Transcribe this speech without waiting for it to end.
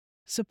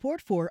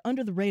Support for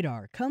Under the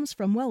Radar comes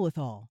from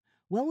Wellwithal.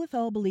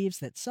 Wellwithal believes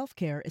that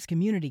self-care is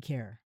community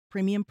care.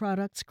 Premium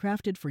products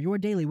crafted for your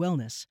daily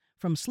wellness,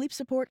 from sleep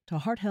support to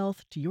heart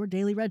health to your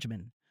daily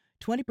regimen.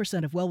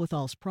 20% of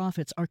Wellwithal's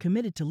profits are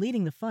committed to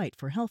leading the fight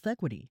for health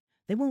equity.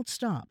 They won't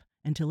stop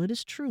until it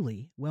is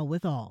truly well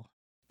with all.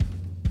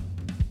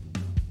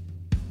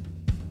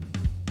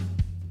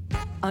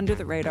 Under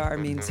the Radar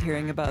means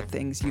hearing about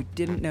things you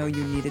didn't know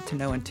you needed to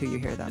know until you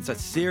hear them. It's a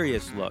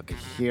serious look.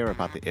 Hear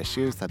about the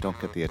issues that don't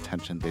get the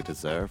attention they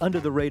deserve.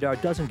 Under the Radar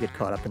doesn't get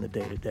caught up in the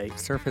day-to-day.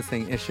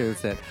 Surfacing issues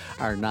that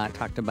are not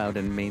talked about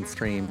in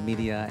mainstream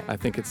media. I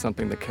think it's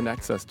something that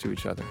connects us to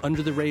each other.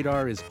 Under the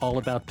Radar is all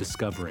about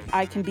discovery.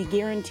 I can be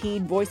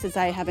guaranteed voices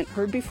I haven't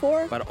heard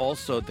before. But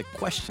also the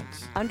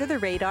questions. Under the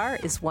Radar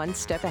is one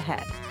step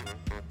ahead.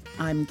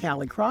 I'm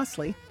Callie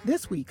Crossley.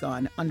 This week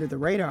on Under the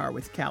Radar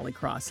with Callie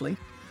Crossley,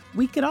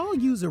 we could all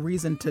use a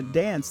reason to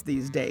dance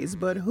these days,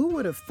 but who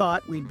would have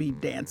thought we'd be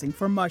dancing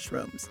for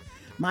mushrooms?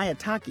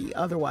 Maitake,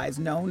 otherwise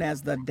known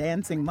as the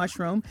dancing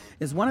mushroom,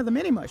 is one of the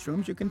many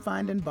mushrooms you can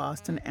find in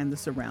Boston and the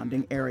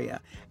surrounding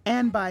area.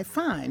 And by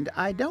find,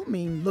 I don't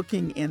mean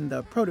looking in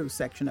the produce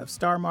section of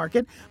Star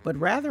Market, but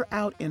rather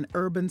out in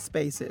urban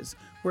spaces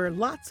where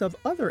lots of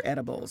other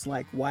edibles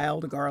like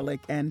wild garlic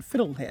and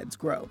fiddleheads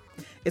grow.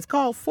 It's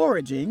called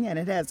foraging, and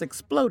it has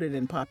exploded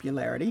in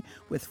popularity,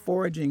 with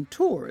foraging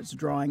tours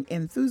drawing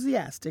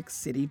enthusiastic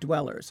city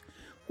dwellers.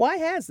 Why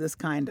has this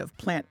kind of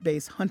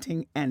plant-based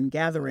hunting and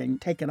gathering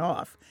taken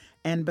off?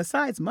 And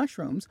besides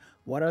mushrooms,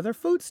 what other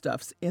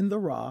foodstuffs in the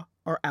raw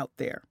are out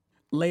there?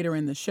 Later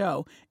in the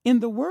show, in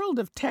the world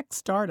of tech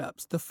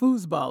startups, the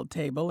foosball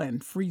table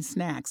and free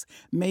snacks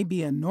may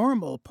be a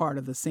normal part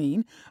of the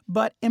scene,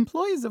 but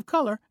employees of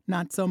color,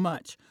 not so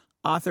much.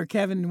 Author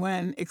Kevin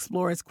Nguyen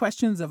explores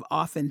questions of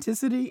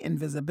authenticity,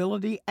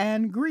 invisibility,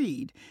 and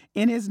greed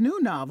in his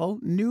new novel,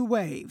 New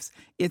Waves.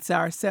 It's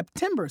our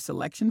September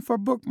selection for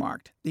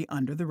Bookmarked, the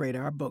Under the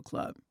Radar Book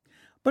Club.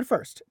 But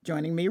first,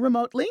 joining me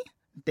remotely,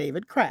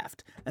 David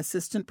Kraft,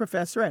 assistant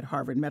professor at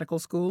Harvard Medical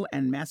School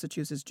and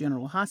Massachusetts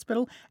General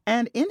Hospital,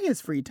 and in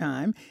his free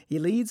time, he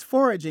leads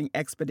foraging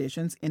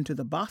expeditions into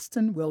the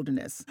Boston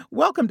wilderness.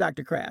 Welcome,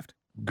 Dr. Kraft.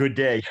 Good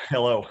day.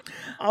 Hello.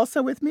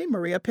 Also with me,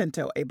 Maria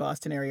Pinto, a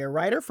Boston area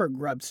writer for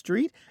Grub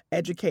Street,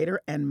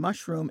 educator and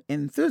mushroom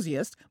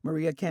enthusiast.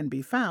 Maria can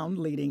be found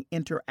leading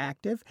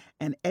interactive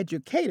and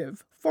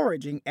educative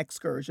foraging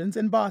excursions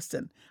in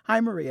Boston.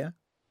 Hi, Maria.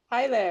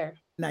 Hi there.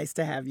 Nice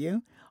to have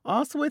you.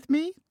 Also with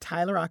me,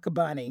 Tyler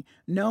Akabani,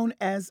 known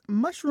as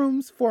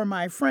Mushrooms for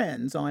My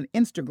Friends on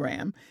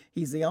Instagram.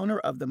 He's the owner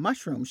of the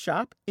Mushroom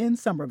Shop in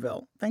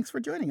Somerville. Thanks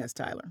for joining us,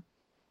 Tyler.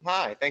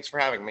 Hi, thanks for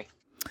having me.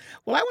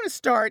 Well, I want to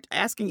start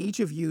asking each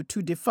of you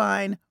to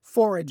define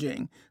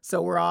foraging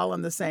so we're all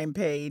on the same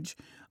page,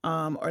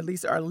 or at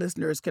least our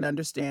listeners can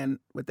understand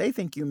what they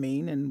think you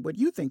mean and what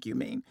you think you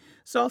mean.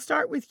 So I'll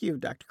start with you,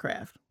 Dr.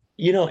 Kraft.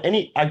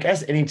 I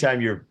guess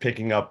anytime you're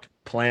picking up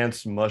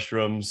plants,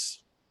 mushrooms,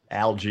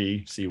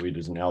 algae, seaweed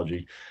is an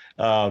algae,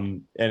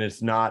 and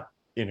it's not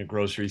in a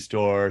grocery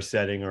store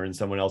setting or in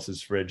someone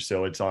else's fridge,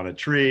 so it's on a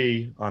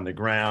tree, on the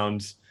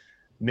ground.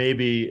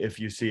 Maybe if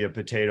you see a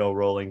potato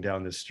rolling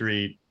down the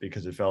street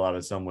because it fell out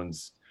of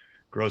someone's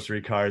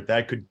grocery cart,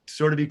 that could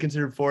sort of be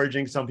considered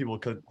foraging. Some people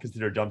could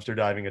consider dumpster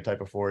diving a type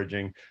of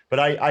foraging, but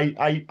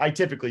I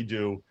typically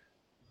do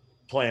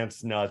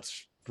plants,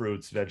 nuts,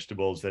 fruits,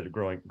 vegetables that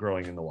are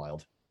growing in the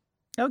wild.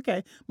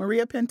 Okay.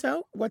 Maria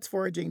Pinto, what's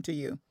foraging to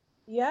you?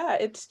 Yeah,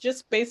 it's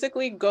just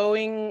basically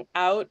going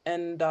out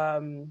and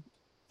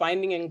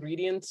finding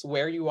ingredients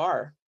where you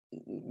are.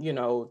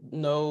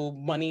 No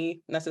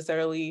money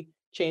necessarily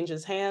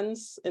changes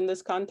hands in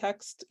this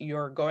context.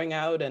 You're going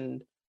out and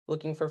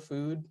looking for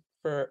food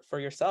for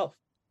yourself.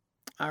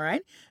 All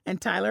right. And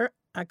Tyler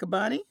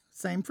Akabani,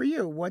 same for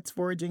you. What's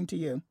foraging to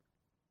you?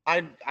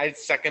 I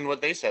second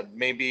what they said.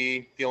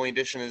 Maybe the only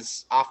addition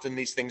is often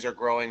these things are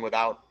growing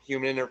without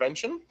human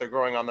intervention. They're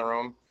growing on their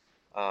own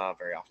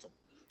very often.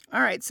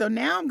 All right. So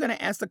now I'm going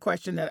to ask the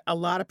question that a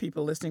lot of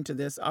people listening to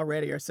this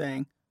already are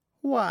saying.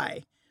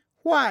 Why?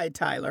 Why,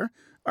 Tyler,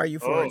 are you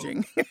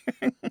foraging?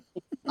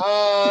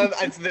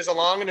 There's a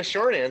long and a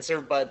short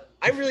answer, but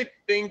I really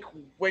think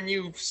when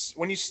you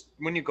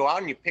go out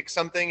and you pick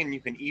something and you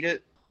can eat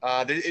it,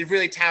 it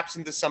really taps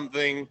into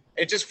something.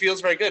 It just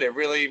feels very good. It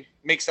really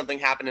makes something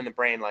happen in the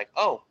brain, like,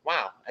 oh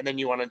wow, and then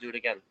you want to do it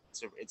again.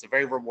 It's a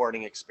very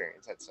rewarding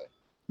experience, I'd say.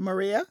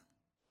 Maria?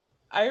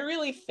 I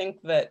really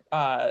think that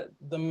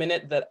the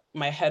minute that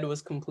my head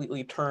was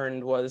completely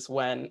turned was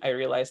when I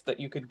realized that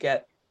you could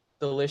get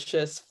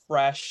delicious,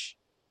 fresh,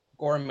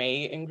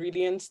 gourmet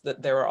ingredients,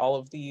 that there were all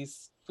of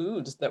these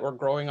foods that were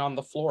growing on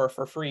the floor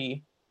for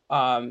free,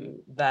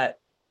 that,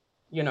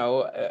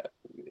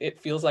 it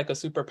feels like a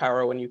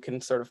superpower when you can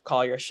sort of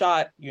call your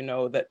shot. You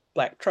know that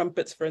black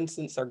trumpets, for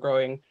instance, are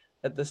growing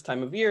at this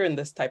time of year in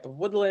this type of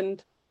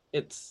woodland.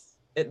 It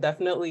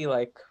definitely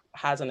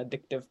has an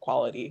addictive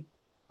quality,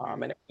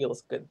 and it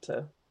feels good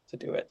to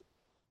do it.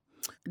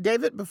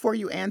 David, before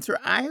you answer,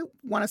 I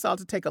want us all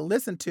to take a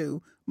listen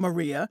to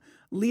Maria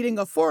leading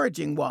a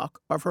foraging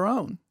walk of her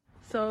own.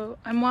 So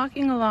I'm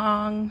walking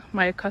along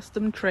my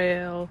accustomed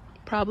trail,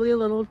 probably a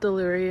little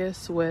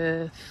delirious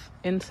with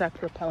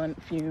insect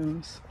repellent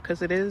fumes,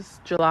 because it is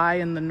July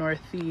in the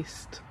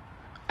Northeast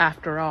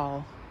after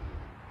all.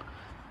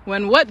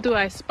 When what do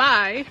I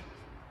spy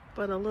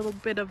but a little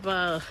bit of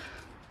a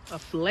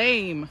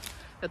flame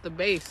at the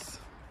base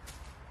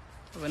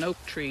of an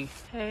oak tree.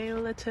 Hey,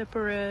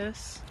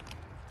 Latiparus.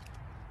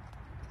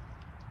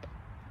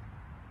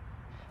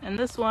 And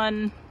this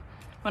one,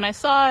 when I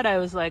saw it, I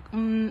was like,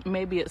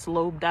 maybe it's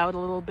lobed out a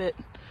little bit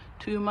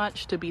too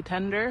much to be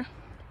tender.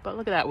 But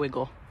look at that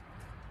wiggle.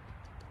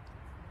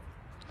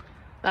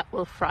 That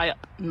will fry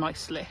up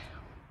nicely.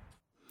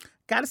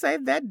 Gotta say,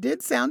 that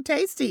did sound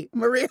tasty,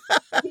 Maria.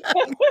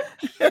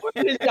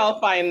 Where did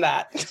y'all find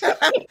that?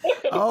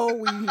 Oh,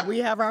 we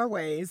have our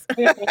ways.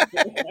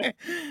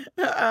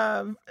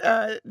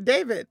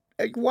 David,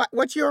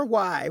 what's your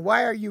why?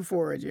 Why are you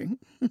foraging?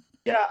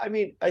 Yeah, I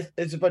mean,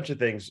 it's a bunch of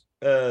things.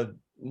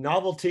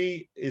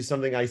 Novelty is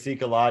something I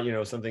seek a lot,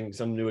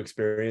 some new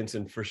experience.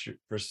 And for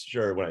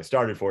sure, when I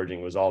started foraging,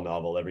 it was all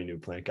novel. Every new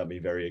plant got me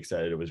very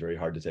excited. It was very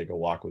hard to take a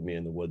walk with me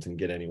in the woods and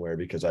get anywhere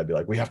because I'd be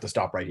like, we have to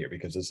stop right here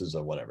because this is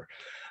a whatever.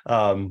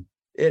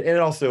 It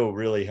also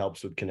really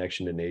helps with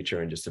connection to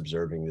nature and just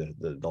observing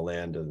the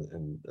land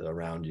and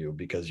around you,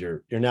 because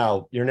you're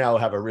now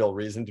have a real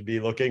reason to be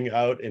looking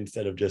out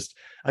instead of just,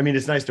 I mean,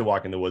 it's nice to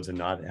walk in the woods and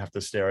not have to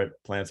stare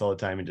at plants all the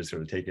time and just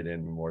sort of take it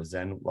in more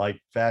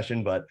Zen-like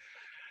fashion. But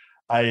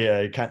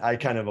I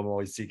kind of am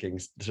always seeking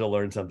to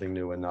learn something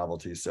new and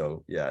novelty.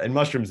 So yeah, and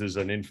mushrooms is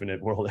an infinite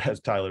world,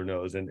 as Tyler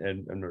knows,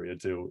 and Maria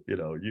too.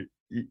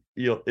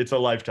 It's a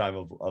lifetime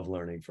of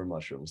learning from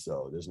mushrooms.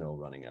 So there's no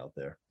running out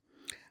there.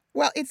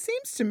 Well, it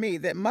seems to me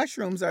that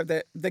mushrooms are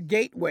the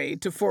gateway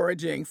to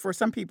foraging. For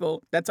some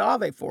people, that's all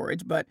they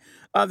forage, but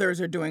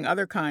others are doing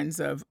other kinds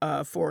of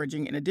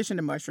foraging in addition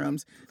to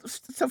mushrooms.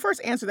 So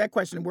first, answer that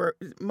question, where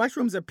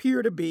mushrooms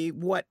appear to be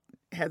what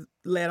has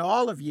led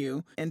all of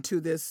you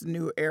into this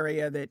new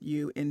area that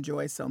you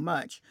enjoy so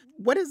much.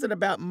 What is it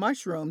about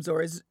mushrooms,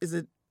 or is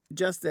it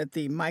just that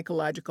the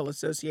Mycological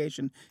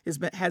Association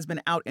has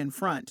been out in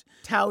front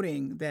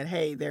touting that,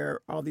 hey, there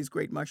are all these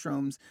great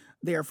mushrooms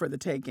there for the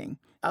taking?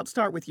 I'll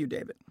start with you,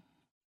 David.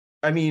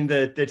 I mean,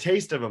 the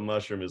taste of a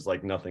mushroom is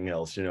like nothing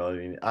else. I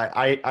mean,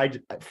 I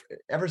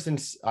ever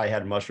since I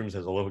had mushrooms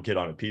as a little kid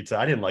on a pizza,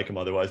 I didn't like them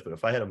otherwise, but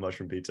if I had a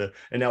mushroom pizza,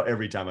 and now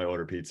every time I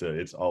order pizza,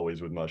 it's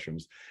always with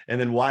mushrooms.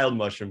 And then wild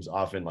mushrooms,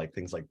 often like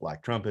things like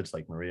black trumpets,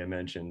 like Maria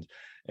mentioned,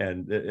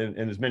 and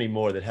there's many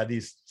more that have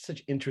these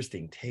such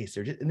interesting tastes.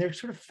 They're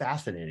sort of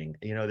fascinating.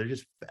 They're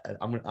just,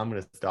 I'm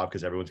gonna stop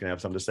because everyone's gonna have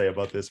something to say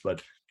about this,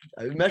 but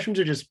mushrooms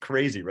are just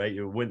crazy, right?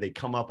 When they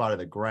come up out of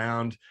the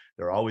ground,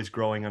 they're always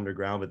growing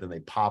underground, but then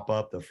they pop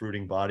up the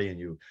fruiting body and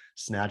you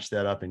snatch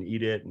that up and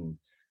eat it. And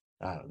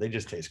they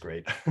just taste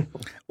great.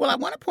 Well, I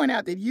want to point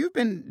out that you've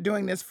been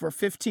doing this for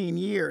 15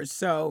 years.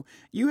 So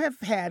you have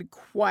had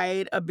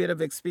quite a bit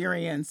of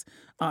experience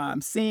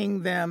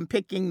seeing them,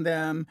 picking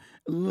them,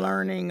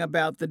 learning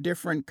about the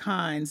different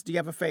kinds. Do you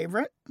have a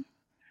favorite?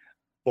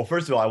 Well,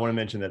 first of all, I want to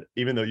mention that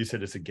even though you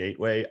said it's a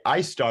gateway,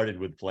 I started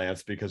with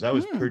plants because I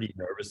was pretty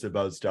nervous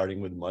about starting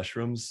with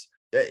mushrooms.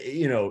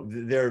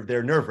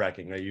 They're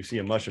nerve-wracking, right? You see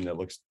a mushroom that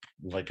looks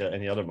like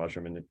any other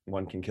mushroom, and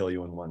one can kill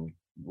you and one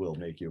will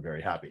make you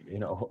very happy,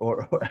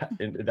 or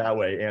in that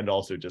way, and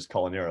also just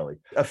culinarily.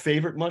 A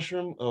favorite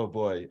mushroom? Oh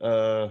boy,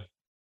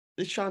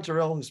 this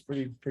chanterelle is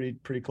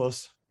pretty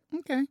close.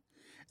 Okay,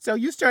 so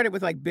you started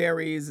with like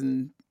berries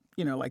and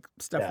like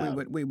stuff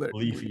we would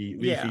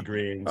leafy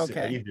greens.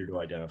 Okay, easier to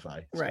identify.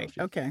 Right.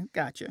 Stuff. Okay,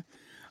 gotcha.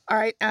 All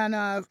right, and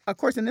of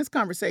course, in this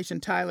conversation,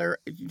 Tyler,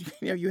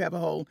 you have a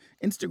whole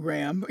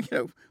Instagram,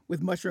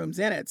 with mushrooms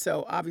in it.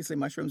 So obviously,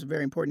 mushrooms are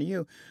very important to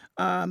you.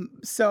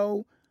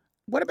 So,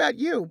 what about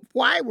you?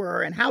 Why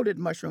were and how did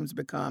mushrooms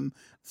become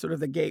sort of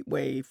the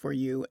gateway for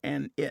you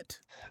and it?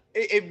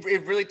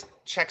 It really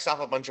checks off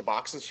a bunch of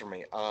boxes for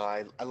me.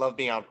 I love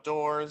being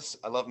outdoors.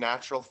 I love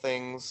natural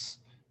things.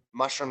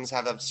 Mushrooms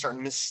have a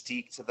certain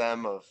mystique to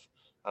them of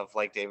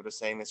like David was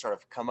saying, they sort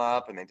of come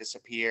up and they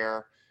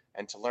disappear.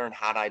 And to learn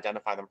how to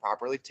identify them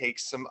properly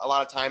takes a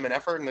lot of time and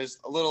effort, and there's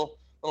a little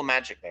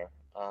magic there.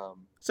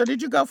 So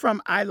did you go from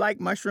I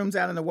like mushrooms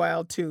out in the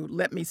wild to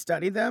let me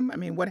study them? I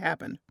mean, what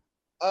happened?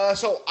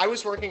 So I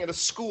was working at a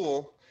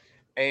school,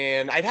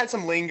 and I'd had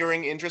some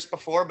lingering interest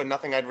before, but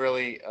nothing I'd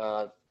really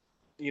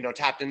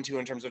tapped into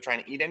in terms of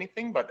trying to eat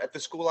anything. But at the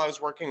school I was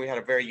working, we had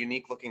a very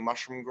unique looking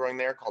mushroom growing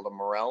there called a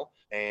morel.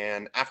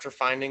 And after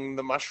finding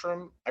the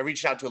mushroom, I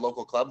reached out to a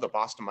local club, the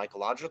Boston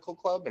Mycological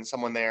Club, and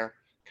someone there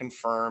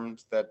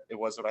confirmed that it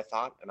was what I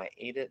thought, and I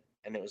ate it,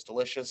 and it was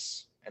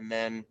delicious. And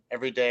then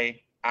every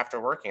day after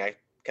working, I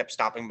kept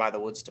stopping by the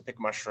woods to pick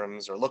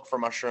mushrooms or look for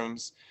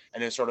mushrooms,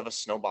 and it's sort of a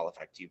snowball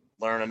effect. You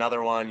learn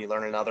another one, you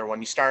learn another one.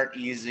 You start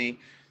easy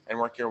and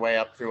work your way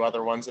up through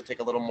other ones that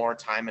take a little more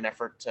time and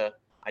effort to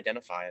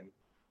identify, and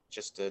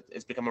just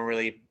it's become a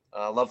really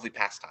lovely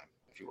pastime,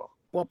 if you will.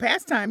 Well,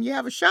 pastime, you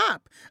have a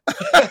shop.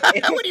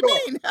 What do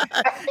you mean?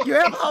 You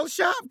have a whole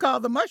shop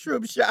called the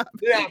Mushroom Shop.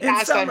 Yeah, in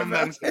pastime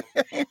Somerville.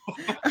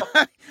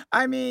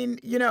 I mean,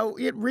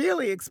 it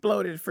really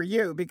exploded for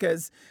you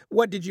because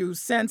what did you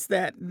sense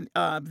that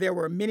there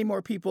were many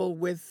more people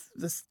with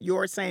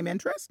your same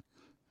interest?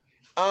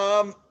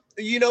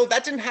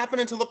 That didn't happen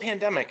until the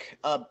pandemic.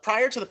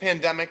 Prior to the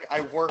pandemic,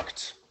 I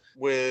worked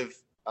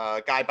with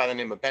a guy by the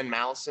name of Ben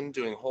Mallison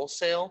doing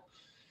wholesale.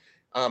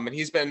 And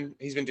he's been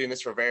doing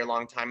this for a very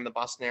long time in the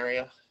Boston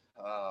area.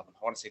 I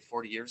want to say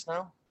 40 years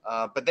now.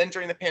 But then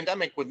during the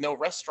pandemic, with no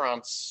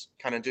restaurants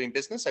kind of doing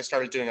business, I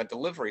started doing a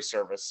delivery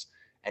service.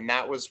 And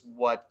that was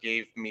what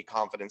gave me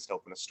confidence to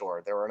open a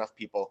store. There were enough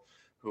people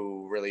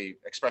who really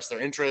expressed their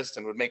interest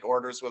and would make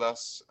orders with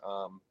us.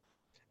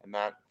 And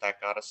that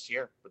got us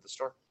here with the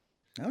store.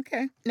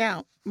 Okay.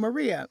 Now,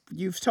 Maria,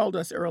 you've told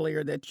us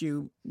earlier that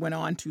you went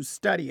on to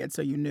study it,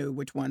 so you knew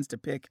which ones to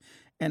pick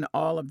and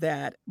all of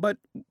that. But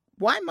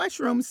why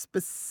mushrooms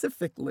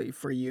specifically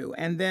for you?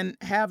 And then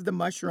have the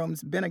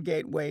mushrooms been a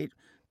gateway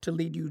to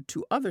lead you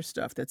to other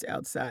stuff that's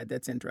outside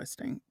that's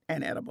interesting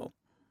and edible?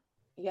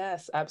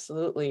 Yes,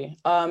 absolutely.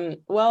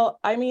 Well,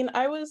 I mean,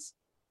 I was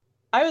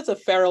a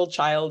feral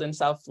child in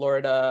South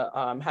Florida,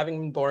 having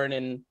been born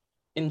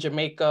in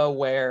Jamaica,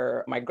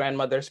 where my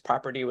grandmother's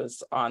property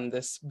was on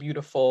this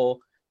beautiful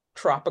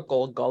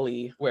tropical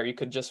gully where you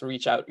could just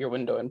reach out your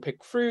window and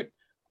pick fruit.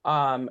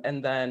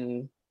 And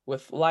then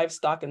with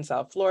livestock in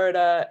South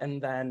Florida,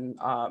 and then,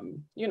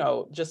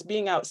 just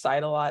being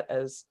outside a lot,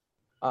 as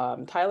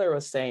Tyler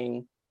was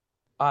saying,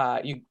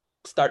 you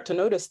start to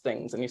notice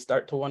things and you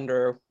start to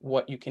wonder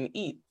what you can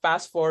eat.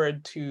 Fast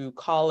forward to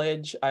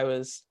college, I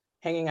was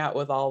hanging out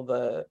with all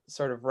the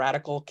sort of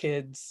radical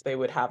kids. They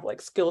would have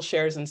like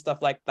Skillshares and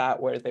stuff like that,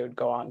 where they would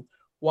go on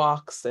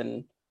walks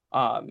and,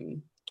 I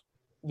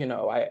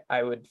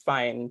would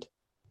find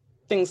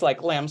things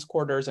like lamb's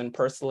quarters and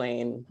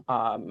purslane,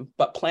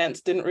 but plants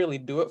didn't really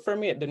do it for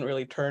me. It didn't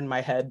really turn my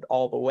head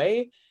all the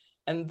way.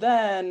 And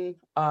then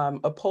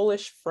a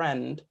Polish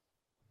friend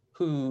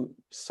who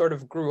sort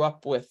of grew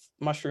up with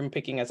mushroom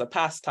picking as a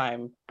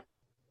pastime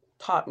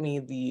taught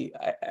me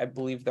I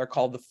believe they're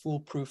called the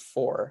Foolproof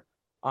 4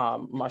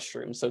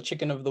 mushrooms. So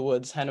chicken of the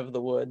woods, hen of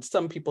the woods.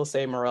 Some people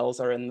say morels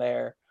are in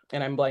there,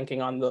 and I'm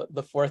blanking on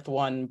the fourth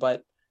one.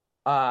 But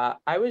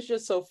I was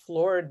just so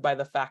floored by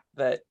the fact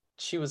that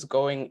she was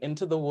going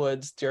into the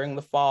woods during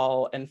the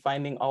fall and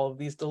finding all of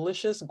these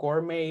delicious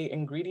gourmet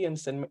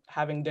ingredients and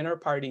having dinner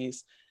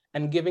parties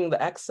and giving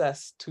the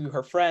excess to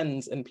her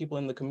friends and people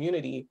in the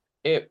community.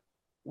 It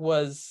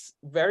was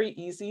very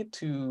easy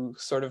to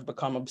sort of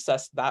become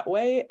obsessed that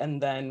way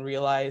and then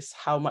realize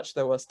how much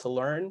there was to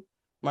learn.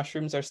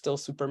 Mushrooms are still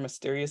super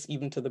mysterious,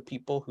 even to the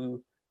people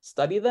who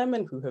study them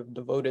and who have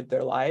devoted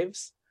their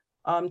lives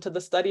to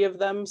the study of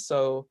them.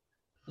 So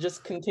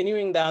just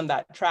continuing down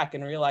that track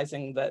and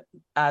realizing that,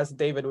 as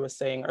David was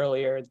saying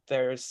earlier,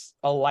 there's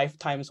a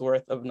lifetime's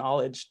worth of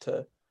knowledge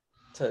to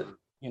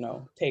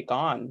take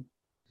on.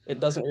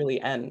 It doesn't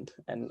really end,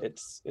 and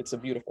it's a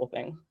beautiful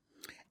thing.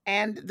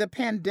 And the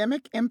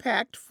pandemic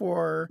impact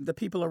for the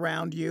people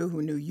around you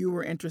who knew you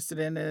were interested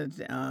in it,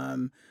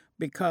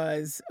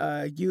 because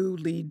you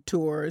lead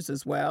tours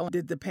as well.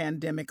 Did the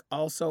pandemic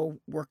also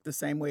work the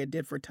same way it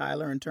did for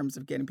Tyler in terms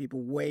of getting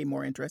people way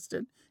more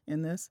interested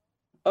in this?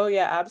 Oh,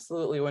 yeah,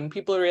 absolutely. When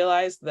people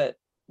realized that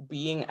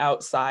being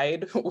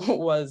outside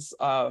was,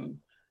 a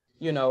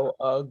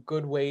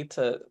good way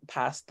to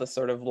pass the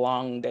sort of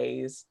long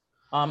days.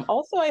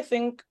 Also, I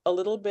think a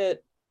little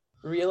bit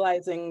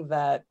realizing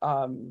that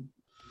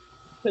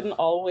couldn't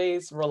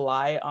always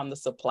rely on the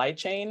supply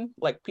chain,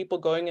 like people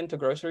going into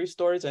grocery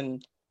stores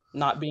and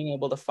not being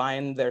able to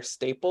find their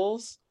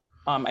staples.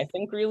 I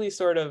think really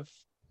sort of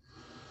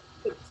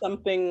put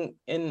something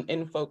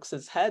in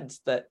folks'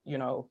 heads that,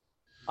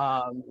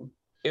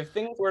 if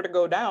things were to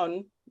go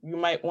down, you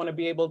might want to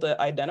be able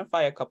to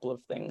identify a couple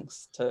of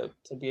things to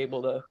be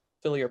able to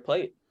fill your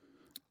plate.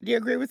 Do you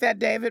agree with that,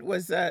 David?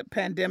 Was a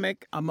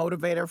pandemic a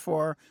motivator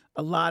for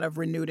a lot of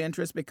renewed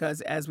interest?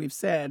 Because as we've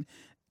said,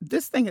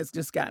 this thing has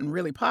just gotten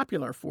really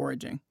popular,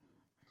 foraging.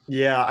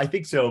 Yeah, I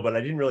think so, but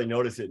I didn't really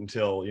notice it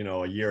until,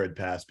 a year had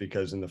passed,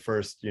 because in the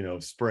first,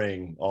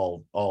 spring,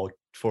 all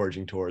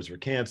foraging tours were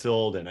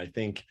canceled. And I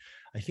think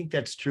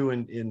that's true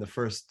in the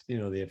first,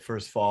 the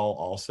first fall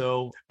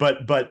also.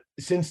 But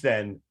since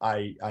then,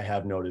 I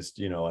have noticed,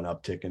 an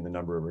uptick in the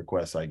number of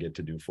requests I get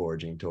to do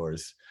foraging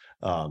tours.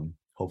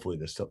 Hopefully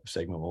this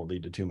segment won't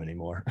lead to too many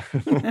more.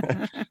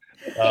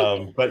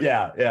 But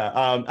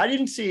yeah. I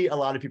didn't see a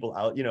lot of people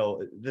out.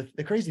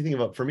 The crazy thing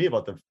about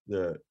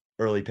the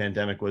early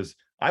pandemic was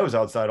I was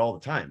outside all the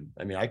time.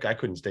 I mean, I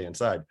couldn't stay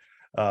inside.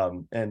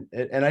 And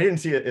I didn't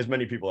see as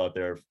many people out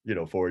there,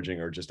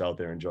 foraging or just out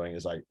there enjoying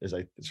as I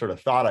sort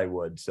of thought I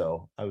would.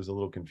 So I was a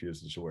little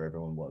confused as to where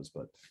everyone was,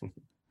 but.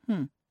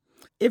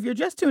 If you're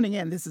just tuning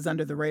in, this is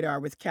Under the Radar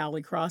with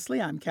Callie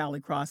Crossley. I'm Callie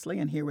Crossley,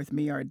 and here with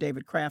me are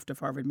David Kraft of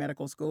Harvard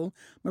Medical School,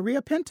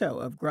 Maria Pinto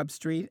of Grub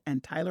Street,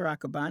 and Tyler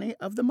Akabani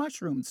of The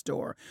Mushroom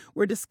Store.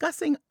 We're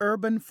discussing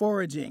urban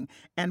foraging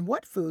and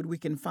what food we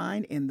can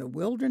find in the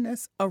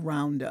wilderness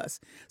around us.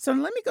 So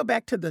let me go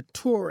back to the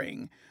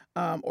touring,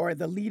 or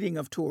the leading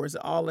of tours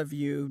all of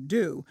you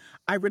do.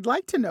 I would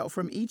like to know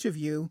from each of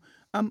you,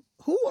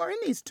 who are in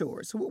these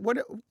tours? Who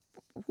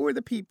are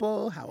the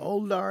people? How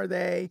old are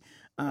they?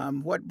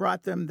 What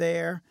brought them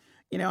there?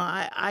 You know,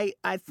 I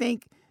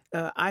think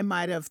I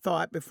might have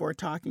thought before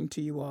talking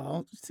to you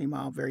all, seem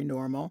all very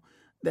normal,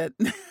 that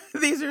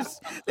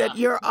that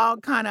you're all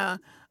kind of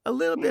a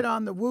little bit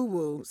on the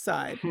woo-woo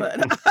side, but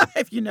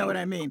if you know what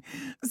I mean.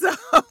 So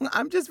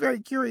I'm just very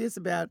curious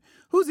about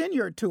who's in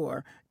your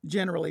tour,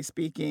 generally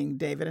speaking,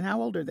 David, and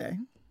how old are they?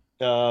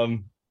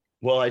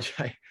 Well, I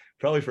try,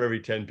 probably for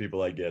every 10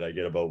 people I get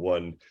about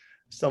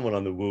someone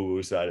on the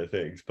woo-woo side of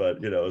things.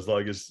 But, as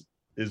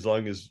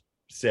long as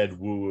said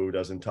woo-woo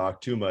doesn't talk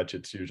too much,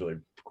 it's usually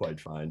quite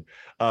fine.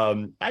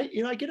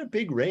 I get a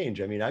big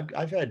range. I mean,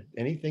 I've had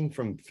anything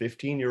from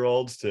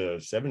 15-year-olds to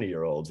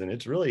 70-year-olds, and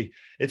it's really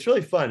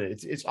fun.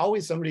 It's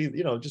always somebody,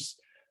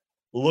 just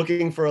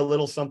looking for a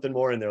little something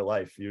more in their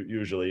life.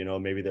 Usually,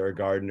 maybe they're a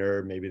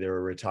gardener, maybe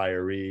they're a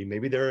retiree,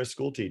 maybe they're a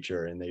school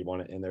teacher and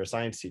they're a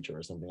science teacher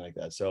or something like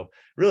that. So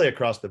really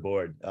across the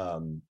board.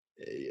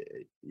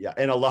 Yeah,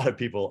 and a lot of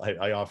people,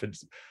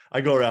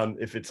 I go around,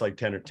 if it's like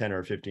 10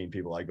 or 15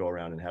 people, I go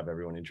around and have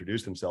everyone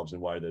introduce themselves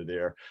and why they're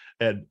there.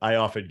 And I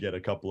often get a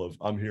couple of,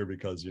 I'm here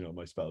because,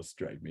 my spouse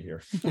dragged me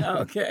here.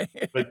 Okay.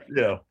 But,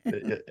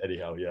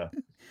 anyhow, yeah.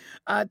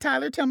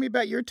 Tyler, tell me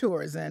about your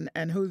tours and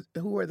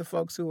who are the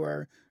folks who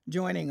are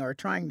joining or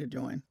trying to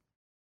join?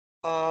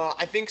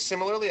 I think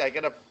similarly, I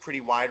get a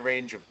pretty wide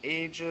range of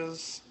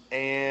ages,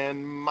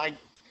 and my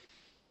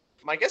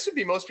guess would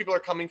be most people are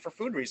coming for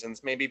food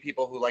reasons. Maybe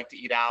people who like to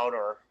eat out,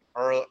 or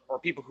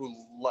people who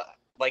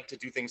like to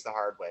do things the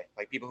hard way,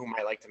 like people who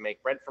might like to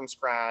make bread from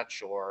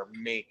scratch or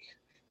make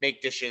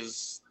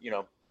dishes,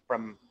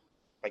 from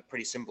like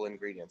pretty simple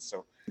ingredients.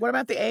 So, what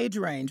about the age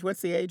range?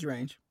 What's the age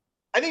range?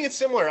 I think it's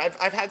similar.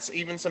 I've had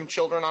even some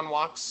children on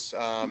walks,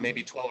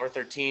 maybe 12 or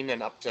 13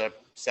 and up to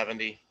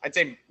 70. I'd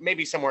say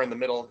maybe somewhere in the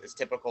middle is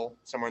typical,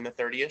 somewhere in the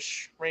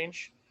 30-ish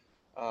range.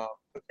 But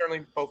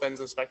certainly both ends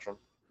of the spectrum.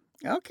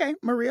 Okay,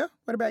 Maria,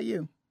 what about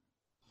you?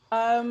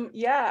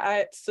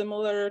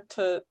 Similar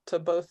to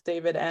both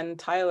David and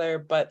Tyler,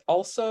 but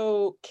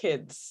also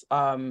kids,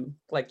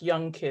 like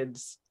young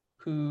kids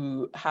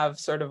who have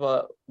sort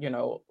of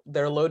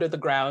they're low to the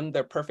ground,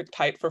 they're perfect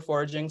height for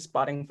foraging,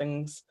 spotting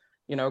things,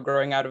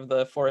 growing out of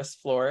the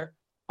forest floor.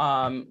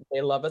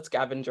 They love a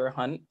scavenger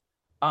hunt.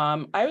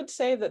 I would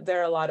say that there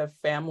are a lot of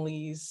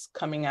families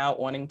coming out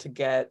wanting to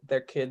get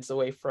their kids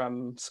away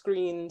from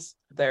screens.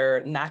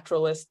 They're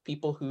naturalists,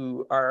 people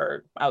who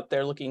are out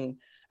there looking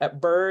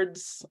at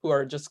birds, who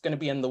are just going to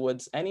be in the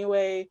woods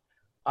anyway.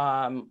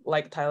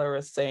 Like Tyler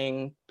was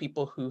saying,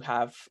 people who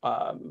have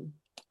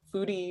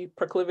foodie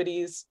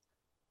proclivities,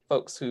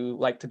 folks who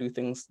like to do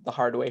things the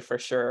hard way for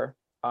sure,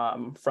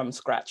 from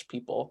scratch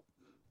people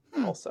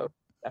also,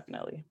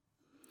 definitely.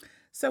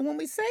 So when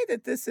we say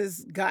that this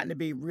has gotten to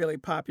be really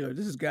popular,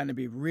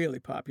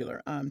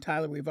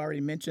 Tyler, we've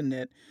already mentioned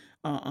it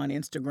on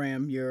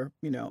Instagram. You're,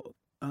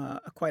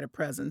 quite a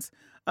presence.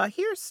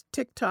 Here's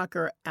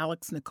TikToker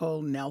Alex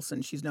Nicole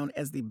Nelson. She's known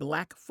as the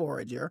Black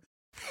Forager.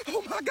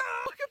 Oh my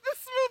God, look at this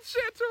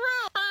smooth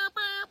chanterelle.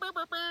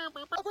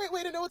 A great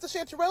way to know it's a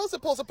chanterelle is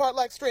it pulls apart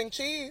like string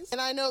cheese. And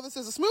I know this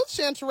is a smooth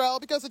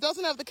chanterelle because it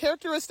doesn't have the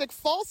characteristic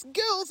false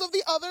gills of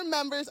the other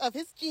members of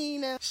his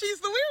genus. She's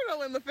the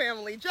weirdo in the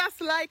family,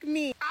 just like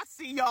me. I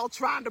see y'all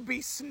trying to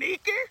be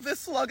sneaky.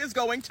 This slug is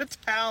going to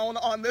town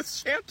on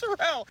this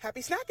chanterelle.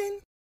 Happy snacking.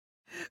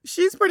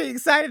 She's pretty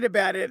excited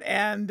about it.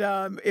 And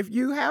if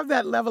you have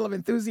that level of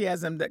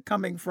enthusiasm that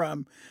coming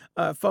from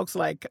folks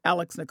like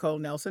Alex Nicole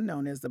Nelson,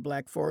 known as the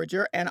Black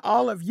Forager, and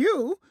all of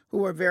you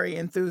who are very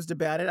enthused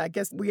about it, I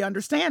guess we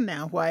understand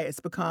now why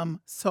it's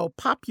become so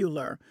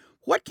popular.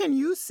 What can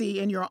you see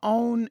in your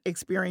own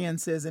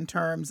experiences in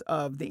terms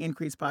of the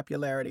increased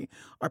popularity?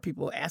 Are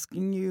people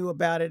asking you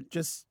about it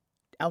just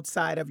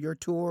outside of your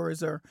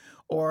tours, or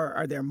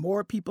are there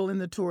more people in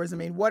the tours? I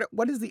mean,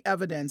 what is the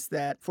evidence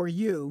that for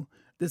you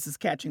this is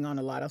catching on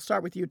a lot? I'll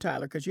start with you,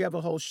 Tyler, because you have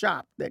a whole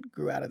shop that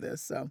grew out of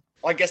this. So,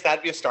 well, I guess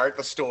that'd be a start.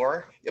 The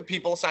store.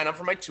 People sign up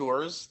for my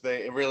tours.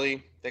 They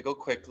go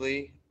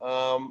quickly.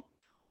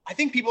 I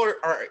think people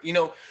are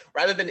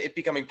rather than it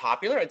becoming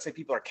popular, I'd say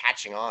people are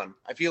catching on.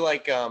 I feel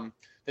like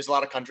there's a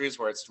lot of countries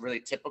where it's really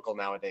typical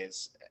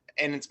nowadays,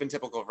 and it's been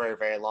typical for a very,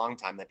 very long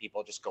time that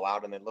people just go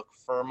out and they look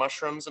for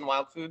mushrooms and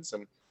wild foods,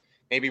 and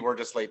maybe we're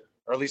just late,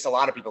 or at least a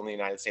lot of people in the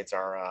United States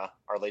are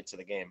late to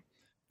the game.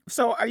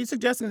 So are you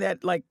suggesting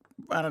that, like,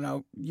 I don't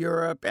know,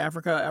 Europe,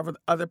 Africa,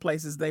 other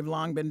places, they've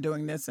long been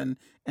doing this and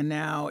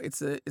now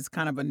it's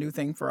kind of a new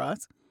thing for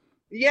us?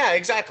 Yeah,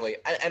 exactly.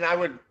 And I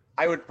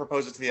would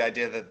propose it to the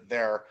idea that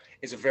there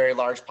is a very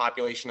large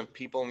population of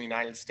people in the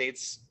United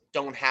States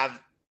don't have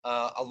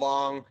a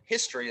long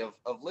history of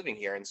living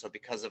here, and so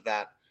because of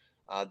that,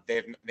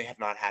 they have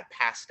not had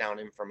passed down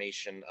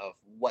information of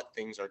what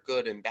things are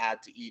good and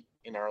bad to eat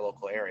in our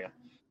local area.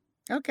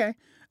 Okay.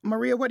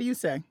 Maria, what do you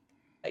say?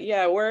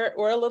 Yeah, we're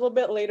a little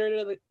bit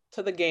later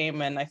to the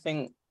game, and I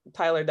think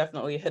Tyler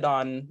definitely hit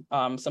on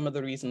some of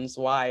the reasons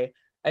why.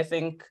 I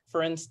think,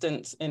 for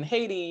instance, in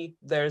Haiti,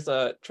 there's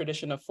a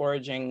tradition of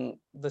foraging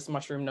this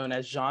mushroom known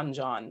as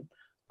janjan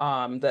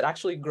that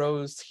actually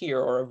grows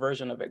here, or a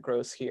version of it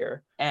grows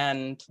here.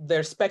 And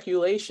there's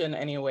speculation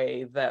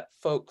anyway that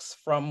folks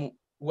from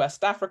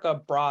West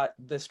Africa brought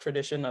this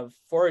tradition of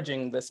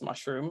foraging this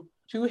mushroom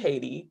to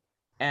Haiti.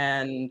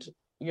 And,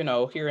 you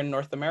know, here in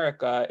North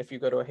America, if you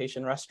go to a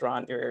Haitian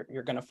restaurant,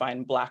 you're going to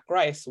find black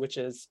rice, which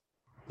is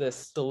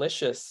this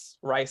delicious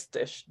rice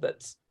dish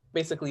that's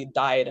basically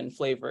dyed and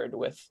flavored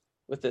with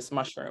this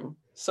mushroom.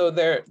 So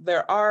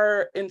there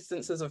are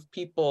instances of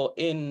people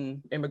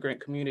in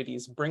immigrant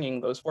communities bringing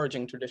those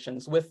foraging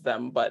traditions with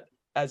them, but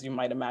as you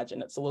might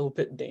imagine, it's a little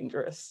bit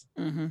dangerous.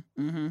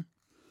 David,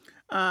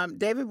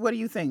 what do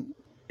you think?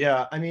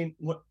 Yeah, I mean,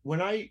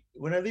 when I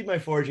lead my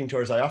foraging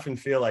tours, I often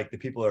feel like the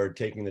people are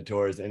taking the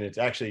tours, and it's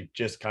actually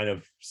just kind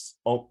of,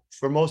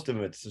 for most of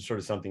them, it's sort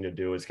of something to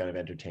do. It's kind of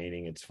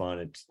entertaining. It's fun.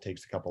 It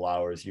takes a couple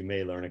hours. You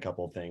may learn a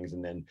couple of things,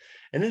 and then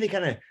they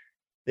kind of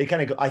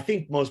go. I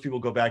think most people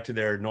go back to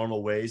their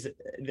normal ways.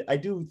 I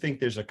do think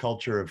there's a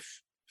culture of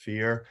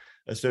fear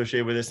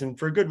associated with this, and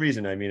for a good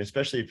reason. I mean,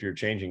 especially if you're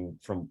changing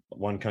from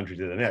one country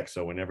to the next.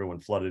 So when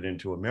everyone flooded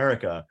into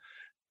America,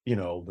 you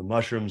know, the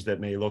mushrooms that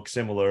may look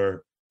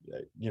similar,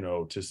 you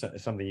know, to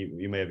something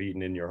you may have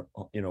eaten in your,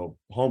 you know,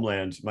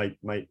 homelands might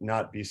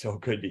not be so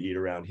good to eat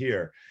around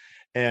here.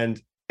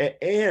 And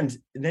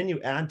then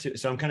you add to,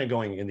 so I'm kind of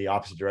going in the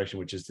opposite direction,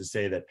 which is to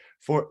say that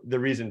for the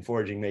reason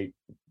foraging may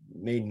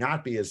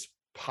not be as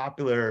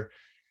popular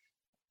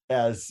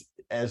as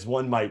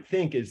one might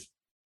think is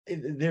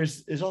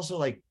there's also,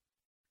 like,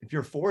 if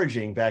you're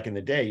foraging back in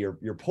the day,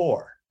 you're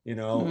poor, you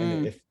know,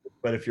 and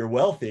if you're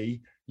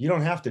wealthy, you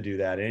don't have to do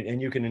that.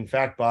 And you can, in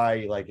fact,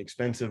 buy like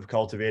expensive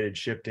cultivated,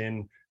 shipped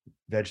in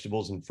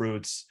vegetables and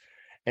fruits.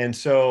 And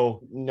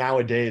so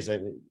nowadays,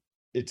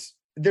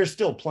 there's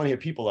still plenty of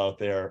people out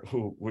there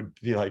who would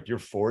be like, you're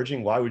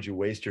foraging? Why would you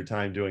waste your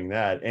time doing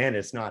that? And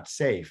it's not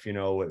safe, you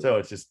know? So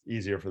it's just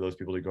easier for those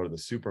people to go to the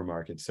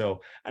supermarket.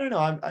 So I don't know.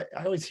 I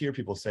always hear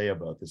people say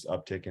about this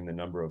uptick in the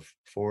number of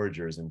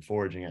foragers and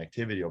foraging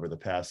activity over the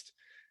past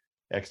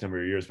X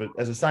number of years, but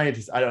as a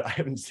scientist, I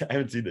haven't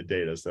seen the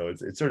data, so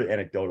it's sort of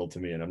anecdotal to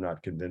me, and I'm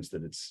not convinced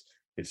that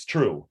it's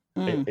true.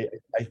 I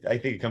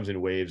think it comes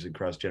in waves and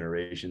across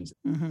generations.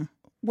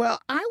 Well,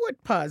 I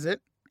would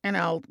posit, and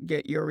I'll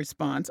get your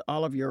response,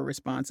 all of your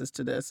responses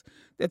to this,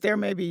 that there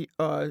may be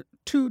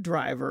two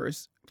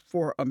drivers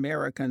for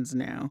Americans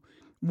now.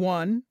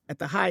 One, at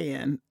the high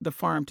end, the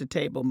farm to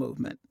table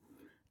movement.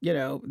 You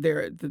know,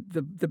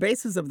 the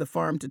basis of the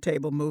farm to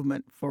table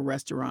movement for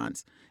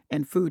restaurants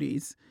and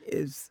foodies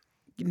is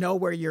know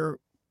where your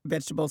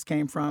vegetables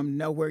came from,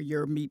 know where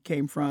your meat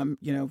came from,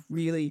 you know,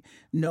 really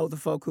know the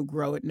folk who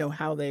grow it, know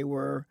how they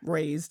were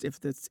raised if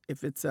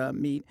it's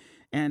meat,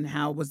 and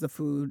how was the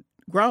food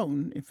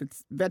grown if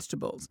it's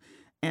vegetables.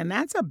 And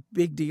that's a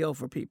big deal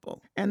for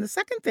people. And the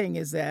second thing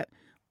is that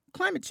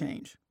climate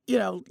change. You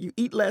know, you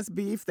eat less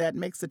beef, that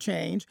makes a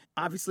change.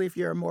 Obviously, if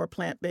you're more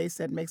plant-based,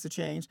 that makes a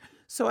change.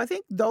 So I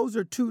think those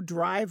are two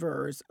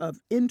drivers of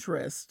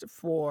interest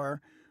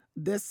for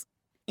this,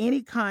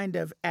 any kind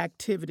of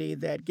activity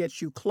that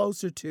gets you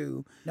closer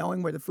to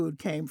knowing where the food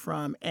came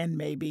from and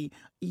maybe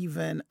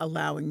even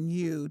allowing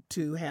you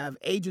to have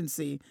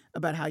agency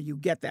about how you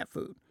get that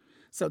food.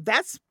 So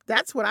that's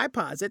what I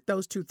posit,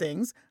 those two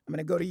things. I'm going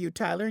to go to you,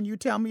 Tyler, and you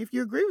tell me if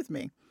you agree with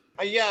me.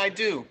 Yeah, I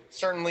do.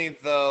 Certainly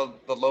the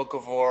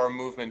locavore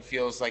movement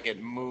feels like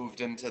it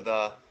moved into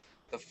the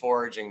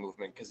foraging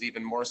movement, because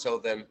even more so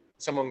than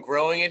someone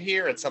growing it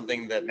here, it's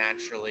something that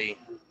naturally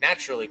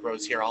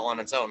grows here all on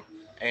its own.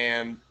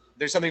 And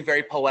there's something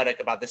very poetic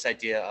about this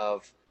idea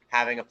of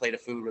having a plate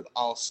of food with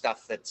all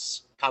stuff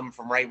that's come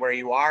from right where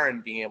you are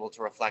and being able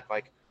to reflect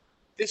like,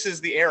 this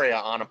is the area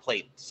on a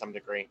plate to some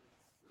degree.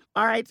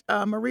 All right,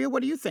 Maria,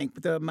 what do you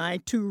think? My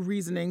two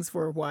reasonings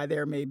for why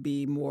there may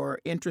be more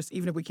interest,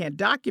 even if we can't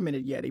document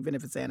it yet, even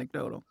if it's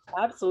anecdotal.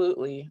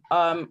 Absolutely.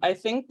 I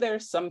think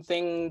there's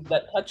something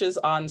that touches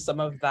on some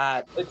of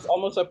that. It's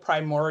almost a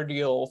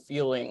primordial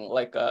feeling,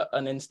 like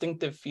an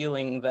instinctive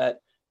feeling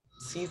that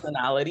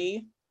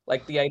seasonality,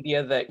 like the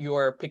idea that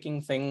you're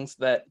picking things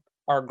that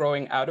are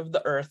growing out of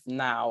the earth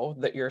now,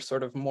 that you're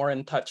sort of more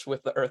in touch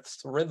with the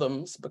earth's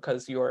rhythms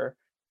because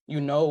you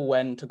know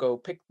when to go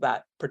pick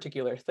that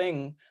particular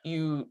thing.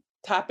 You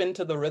tap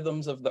into the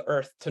rhythms of the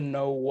earth to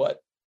know what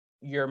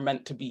you're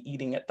meant to be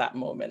eating at that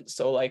moment.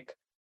 So like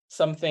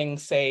something,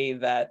 say,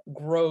 that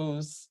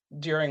grows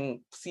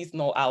during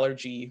seasonal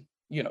allergy,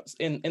 you know,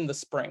 in the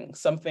spring,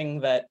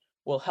 something that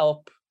will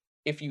help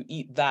if you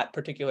eat that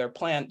particular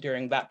plant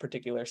during that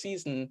particular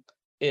season,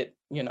 it,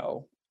 you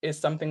know, is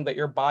something that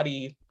your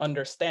body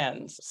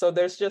understands. So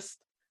there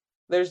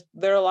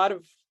are a lot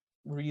of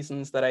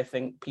reasons that I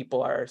think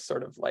people are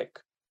sort of like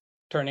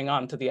turning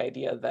on to the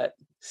idea that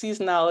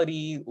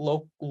seasonality,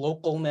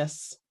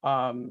 localness,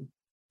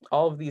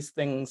 all of these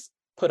things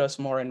put us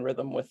more in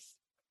rhythm with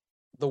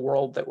the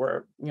world that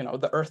we're,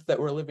 the earth that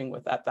we're living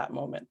with at that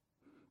moment.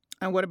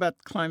 And what about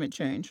climate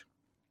change?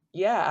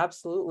 Yeah,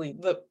 absolutely.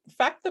 The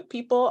fact that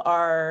people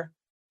are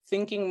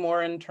thinking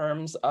more in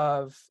terms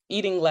of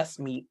eating less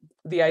meat,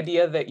 the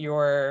idea that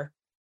you're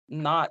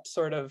not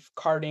sort of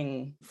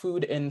carting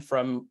food in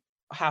from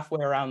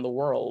halfway around the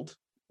world,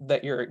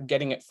 that you're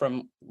getting it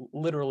from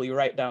literally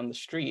right down the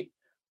street.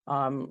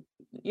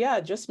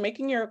 Just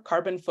making your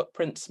carbon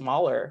footprint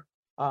smaller.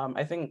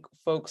 I think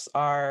folks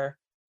are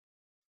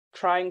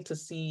trying to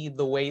see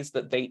the ways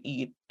that they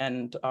eat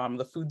and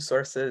the food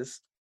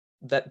sources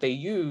that they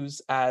use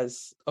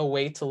as a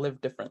way to live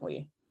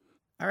differently.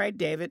 All right,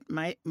 David,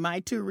 my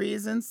two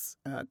reasons,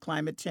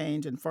 climate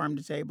change and farm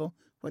to table.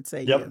 What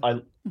say you?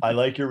 Yep, I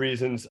like your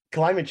reasons.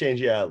 Climate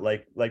change, yeah,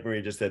 like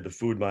Maria just said, the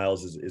food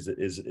miles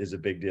is a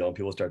big deal, and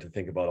people start to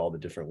think about all the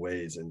different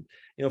ways. And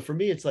for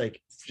me, it's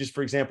like, just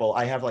for example,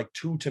 I have like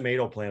 2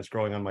 tomato plants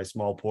growing on my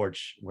small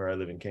porch where I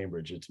live in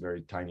Cambridge. It's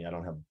very tiny. I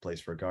don't have a place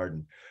for a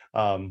garden,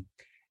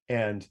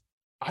 and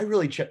I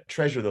really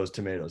treasure those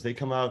tomatoes. They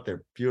come out,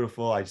 they're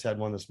beautiful. I just had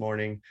one this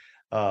morning,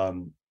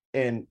 and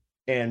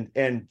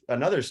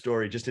another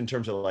story, just in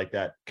terms of like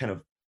that kind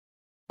of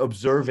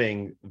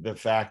observing the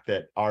fact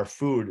that our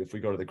food, if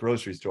we go to the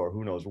grocery store,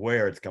 who knows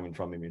where it's coming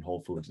from. I mean,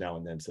 Whole Foods now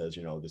and then says,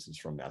 this is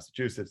from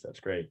Massachusetts. That's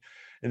great.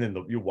 And then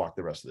you walk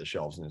the rest of the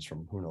shelves and it's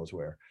from who knows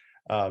where.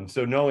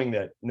 So knowing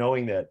that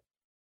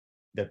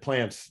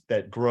plants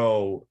that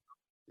grow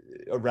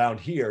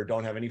around here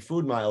don't have any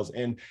food miles,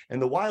 and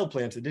the wild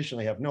plants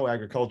additionally have no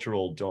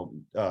agricultural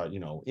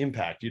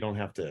impact. You don't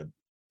have to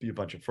be a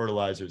bunch of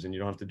fertilizers, and you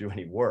don't have to do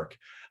any work.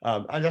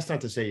 And that's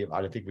not to say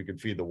I don't think we could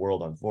feed the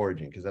world on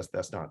foraging, because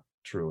that's not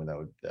true, and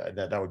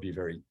that would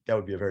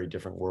be a very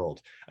different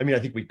world. I mean, I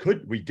think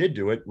we did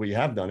do it. We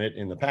have done it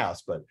in the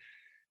past, but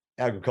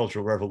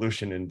agricultural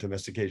revolution and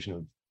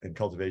domestication and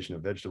cultivation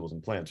of vegetables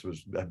and plants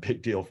was a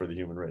big deal for the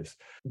human race.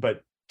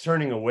 But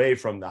turning away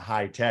from the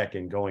high tech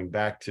and going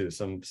back to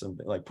some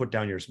like, put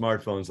down your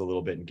smartphones a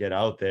little bit and get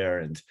out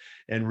there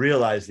and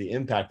realize the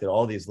impact that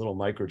all these little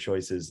micro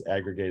choices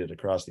aggregated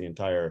across the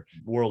entire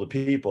world of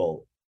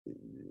people,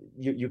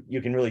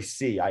 you can really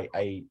see.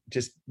 I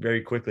just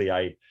very quickly,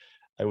 I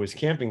was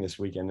camping this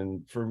weekend,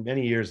 and for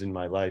many years in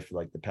my life,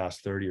 like the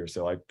past 30 or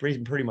so, I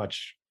pretty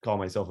much call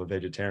myself a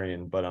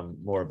vegetarian, but I'm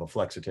more of a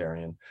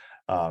flexitarian.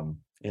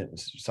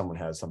 Someone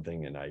has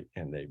something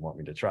and they want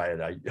me to try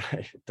it.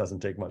 It doesn't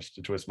take much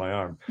to twist my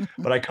arm.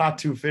 But I caught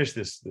 2 fish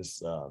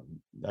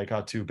I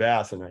caught 2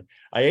 bass, and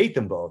I ate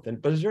them both.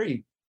 But it's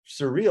very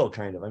surreal,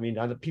 kind of. I mean,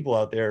 people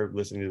out there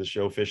listening to the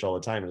show fish all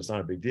the time, and it's not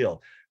a big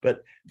deal.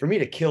 But for me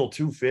to kill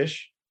 2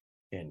 fish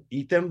and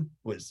eat them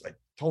was like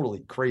totally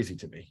crazy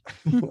to me.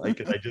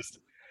 Like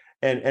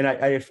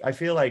I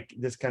feel like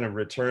this kind of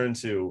return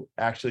to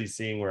actually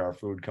seeing where our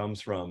food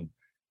comes from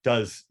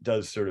does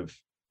sort of.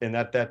 And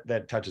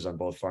that touches on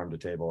both farm to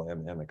table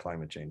and the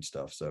climate change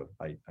stuff. So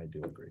I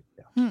do agree.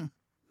 Yeah.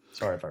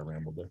 Sorry if I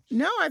rambled there.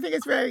 No, I think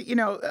it's very,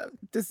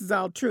 this is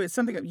all true. It's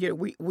something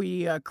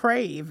we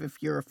crave.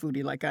 If you're a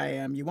foodie like I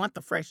am, you want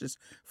the freshest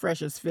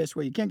fish.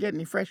 Well, you can't get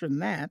any fresher than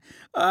that,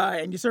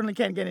 and you certainly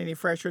can't get any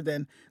fresher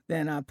than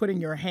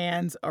putting your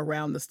hands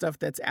around the stuff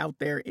that's out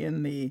there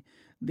in the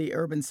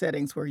urban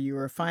settings where you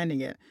are finding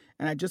it.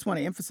 And I just want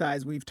to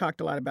emphasize, we've talked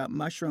a lot about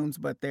mushrooms,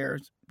 but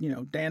there's,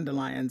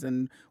 dandelions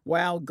and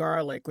wild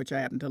garlic, which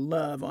I happen to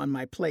love, on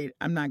my plate.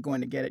 I'm not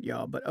going to get it,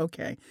 y'all, but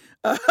okay.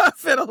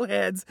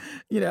 Fiddleheads,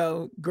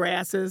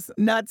 grasses,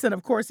 nuts, and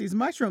of course these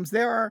mushrooms.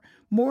 There are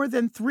more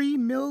than 3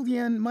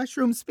 million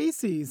mushroom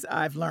species,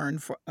 I've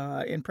learned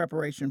in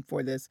preparation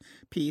for this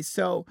piece.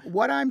 So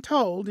what I'm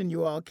told, and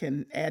you all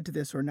can add to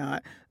this or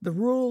not, the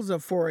rules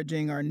of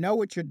foraging are know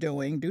what you're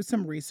doing, do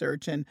some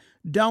research, and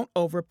don't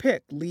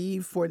overpick.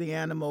 Leave for the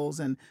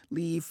animals and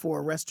leave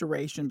for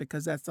restoration,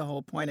 because that's the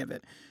whole point of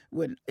it.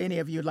 Would any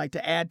of you like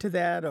to add to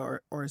that,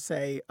 or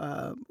say,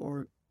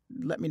 or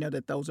let me know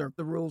that those are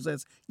the rules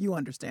as you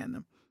understand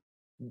them?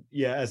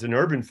 Yeah, as an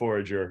urban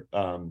forager,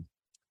 I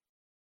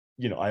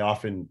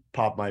often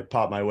pop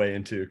my way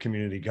into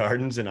community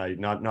gardens, and I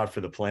not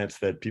for the plants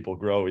that people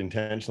grow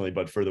intentionally,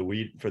 but for the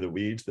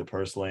weeds, the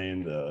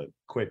purslane, the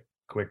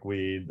quick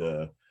weed,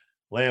 the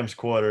lamb's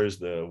quarters,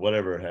 the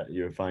whatever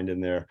you find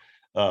in there.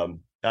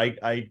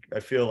 I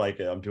feel like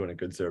I'm doing a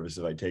good service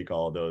if I take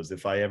all of those.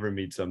 If I ever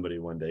meet somebody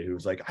one day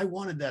who's like, I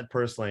wanted that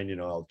purslane,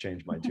 I'll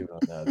change my tune on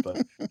that.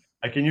 But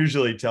I can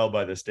usually tell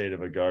by the state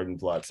of a garden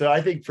plot. So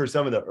I think for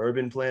some of the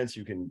urban plants,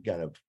 you can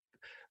kind of,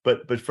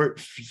 but for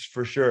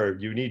sure,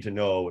 you need to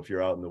know if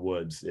you're out in the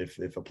woods, if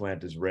a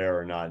plant is rare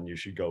or not, and you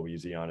should go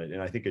easy on it.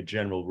 And I think a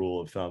general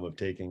rule of thumb of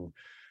taking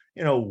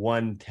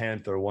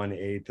 1/10 or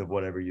 1/8 of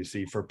whatever you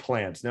see for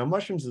plants. Now,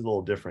 mushrooms is a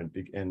little different,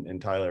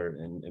 and Tyler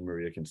and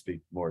Maria can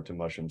speak more to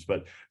mushrooms.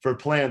 But for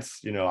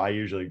plants, I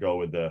usually go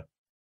with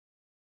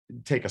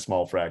take a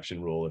small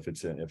fraction rule if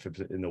it's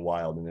in the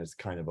wild and it's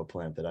kind of a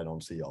plant that I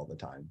don't see all the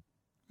time.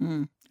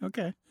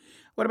 Okay.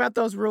 What about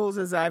those rules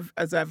as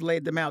I've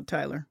laid them out,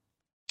 Tyler?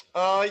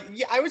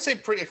 Yeah, I would say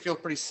I feel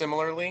pretty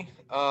similarly.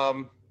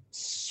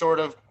 Sort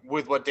of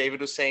with what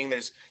David was saying,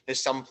 there's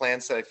some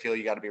plants that I feel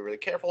you got to be really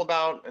careful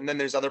about, and then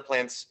there's other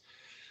plants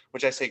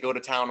which I say go to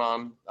town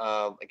on,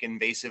 like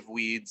invasive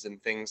weeds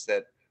and things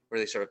that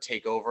really sort of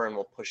take over and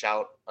will push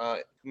out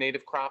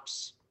native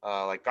crops,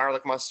 like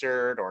garlic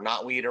mustard or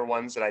knotweed are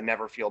ones that I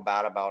never feel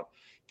bad about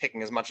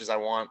picking as much as I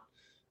want.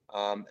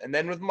 And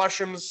then with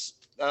mushrooms,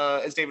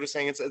 as David was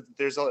saying, it's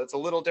a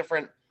little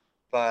different,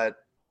 but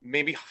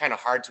maybe kind of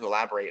hard to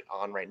elaborate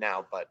on right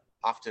now. But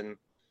often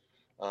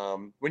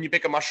when you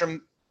pick a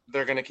mushroom,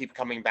 they're going to keep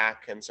coming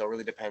back. And so it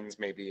really depends.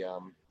 Maybe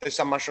there's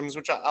some mushrooms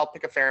which I'll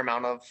pick a fair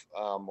amount of,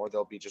 or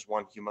there'll be just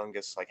one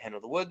humongous like hen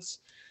of the woods.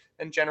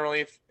 And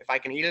generally, if I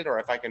can eat it or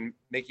if I can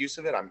make use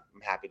of it, I'm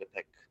happy to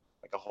pick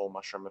like a whole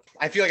mushroom.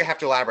 I feel like I have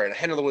to elaborate. A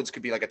hen of the woods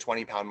could be like a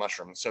 20-pound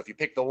mushroom. So if you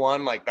pick the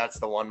one, like that's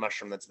the one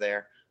mushroom that's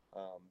there.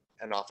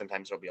 And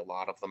oftentimes there'll be a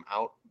lot of them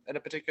out at a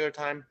particular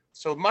time.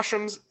 So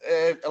mushrooms,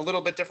 a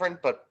little bit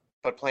different, but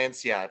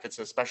plants, yeah, if it's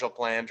a special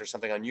plant or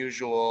something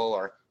unusual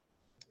or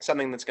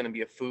something that's going to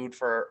be a food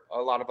for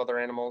a lot of other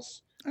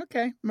animals.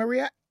 Okay.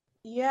 Maria?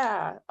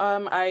 Yeah,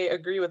 I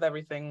agree with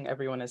everything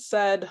everyone has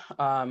said.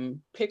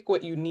 Pick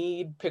what you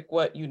need, pick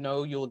what you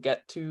know you'll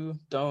get to.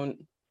 Don't,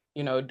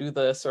 do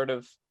the sort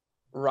of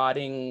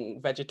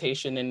rotting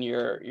vegetation in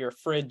your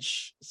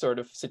fridge sort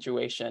of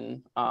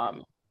situation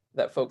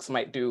that folks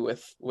might do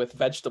with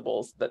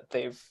vegetables that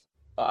they've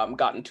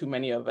gotten too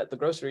many of at the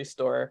grocery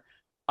store.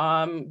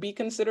 Be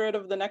considerate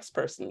of the next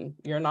person.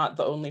 You're not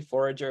the only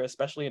forager,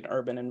 especially in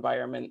urban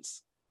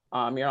environments.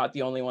 You're not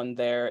the only one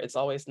there. It's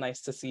always nice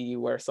to see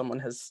where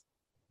someone has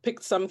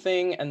picked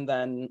something and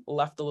then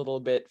left a little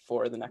bit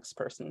for the next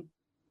person.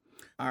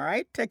 All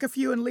right, take a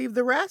few and leave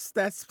the rest.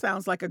 That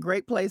sounds like a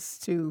great place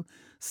to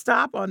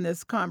stop on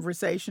this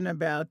conversation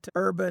about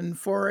urban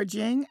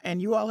foraging. And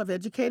you all have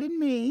educated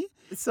me.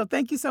 So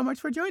thank you so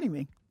much for joining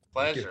me.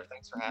 Pleasure.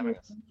 Thanks for having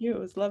us. Thank you. It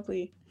was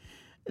lovely.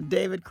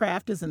 David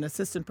Kraft is an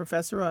assistant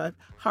professor at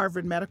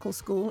Harvard Medical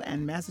School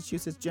and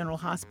Massachusetts General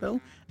Hospital,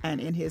 and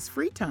in his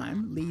free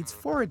time leads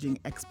foraging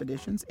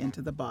expeditions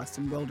into the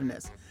Boston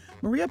wilderness.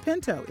 Maria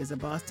Pinto is a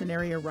Boston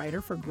area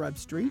writer for Grub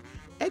Street,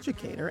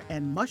 educator,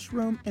 and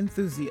mushroom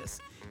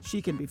enthusiast.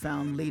 She can be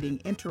found leading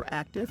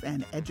interactive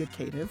and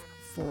educative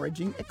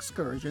foraging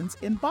excursions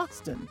in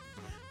Boston.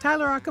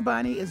 Tyler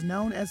Akabani is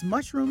known as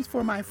Mushrooms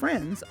for My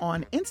Friends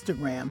on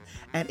Instagram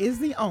and is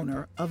the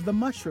owner of the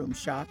Mushroom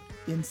Shop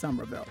in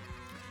Somerville.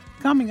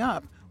 Coming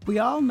up, we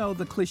all know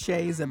the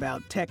cliches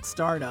about tech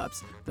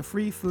startups, the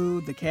free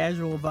food, the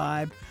casual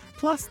vibe,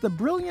 plus the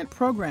brilliant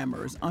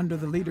programmers under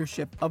the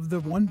leadership of the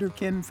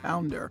Wunderkind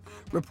founder,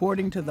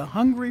 reporting to the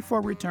hungry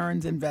for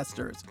returns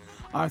investors.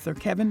 Author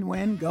Kevin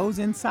Nguyen goes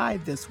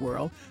inside this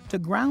world to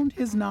ground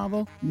his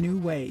novel, New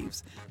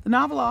Waves. The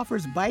novel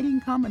offers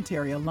biting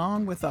commentary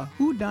along with a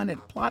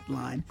whodunit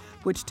plotline,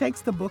 which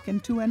takes the book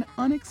into an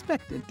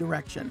unexpected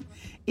direction.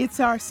 It's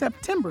our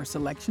September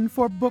selection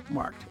for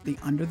Bookmarked, the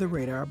Under the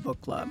Radar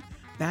Book Club.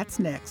 That's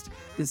next.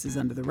 This is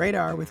Under the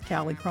Radar with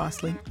Callie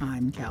Crossley.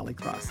 I'm Callie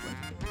Crossley.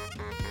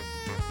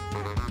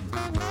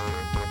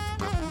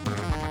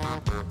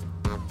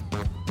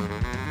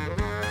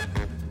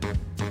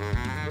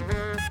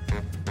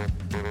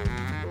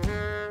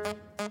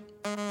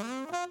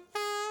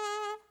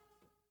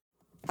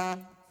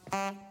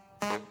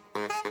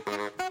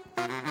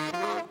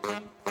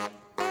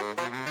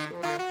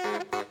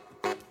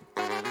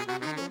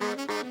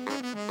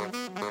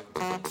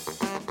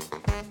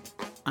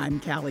 I'm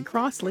Callie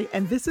Crossley,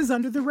 and this is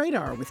Under the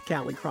Radar with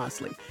Callie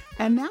Crossley.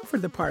 And now for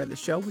the part of the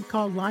show we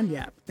call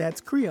Lagniappe. That's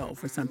Creole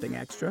for something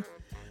extra.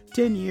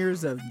 10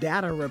 years of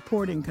data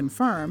reporting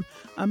confirm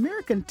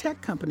American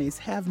tech companies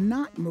have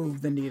not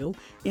moved the needle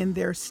in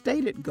their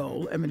stated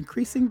goal of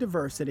increasing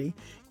diversity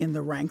in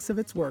the ranks of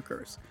its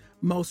workers.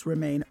 Most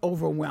remain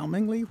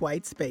overwhelmingly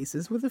white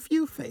spaces with a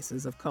few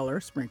faces of color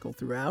sprinkled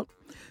throughout.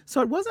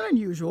 So it wasn't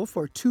unusual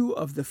for two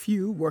of the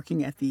few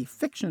working at the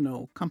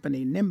fictional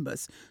company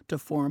Nimbus to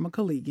form a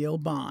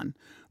collegial bond.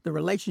 The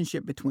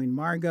relationship between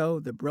Margot,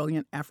 the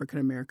brilliant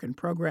African-American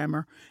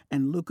programmer,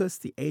 and Lucas,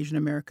 the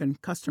Asian-American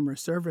customer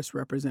service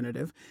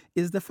representative,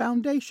 is the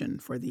foundation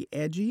for the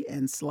edgy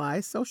and sly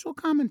social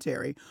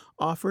commentary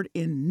offered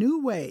in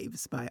New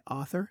Waves by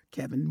author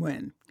Kevin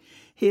Nguyen.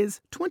 His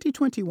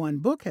 2021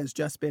 book has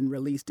just been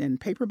released in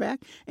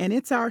paperback, and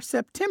it's our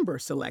September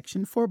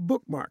selection for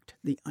Bookmarked,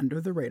 the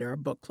Under the Radar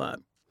Book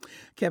Club.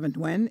 Kevin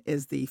Nguyen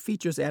is the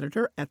features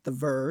editor at The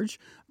Verge,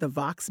 the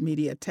Vox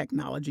Media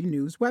technology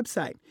news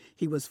website.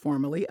 He was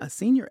formerly a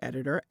senior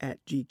editor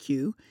at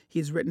GQ.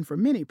 He's written for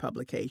many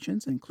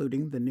publications,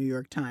 including the New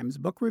York Times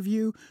Book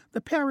Review,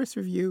 the Paris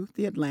Review,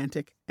 The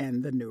Atlantic,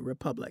 and the New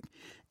Republic.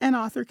 And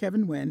author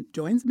Kevin Nguyen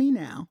joins me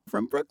now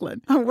from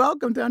Brooklyn.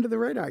 Welcome to Under the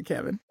Radar,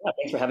 Kevin.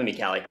 Thanks for having me,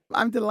 Callie.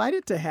 I'm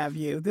delighted to have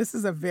you. This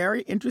is a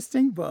very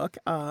interesting book.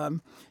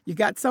 You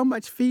got so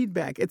much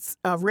feedback. It's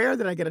rare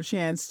that I get a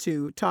chance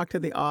to talk to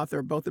the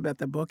author both about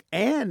the book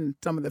and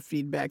some of the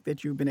feedback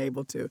that you've been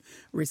able to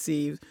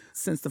receive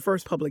since the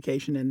first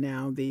publication and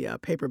now the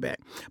paperback.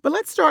 But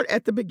let's start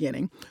at the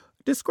beginning.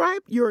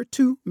 Describe your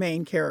two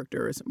main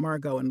characters,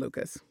 Margot and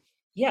Lucas.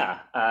 Yeah.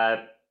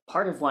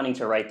 Part of wanting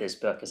to write this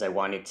book is I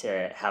wanted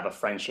to have a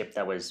friendship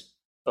that was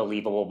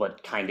believable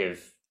but kind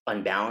of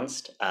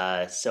unbalanced.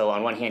 So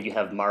on one hand, you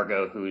have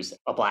Margot, who's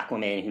a Black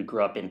woman who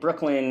grew up in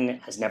Brooklyn,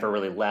 has never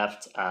really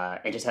left,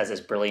 and just has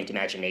this brilliant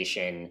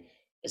imagination,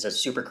 is a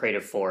super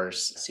creative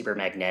force, super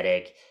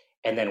magnetic,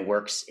 and then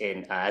works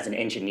in as an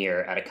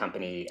engineer at a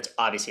company that's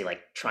obviously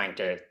like trying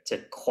to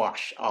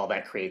quash all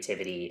that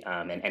creativity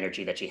and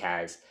energy that she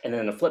has. And then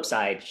on the flip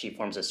side, she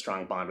forms a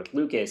strong bond with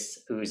Lucas,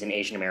 who's an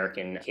Asian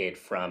American kid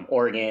from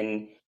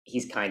Oregon.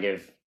 He's kind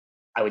of,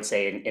 I would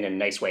say in a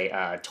nice way,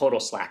 total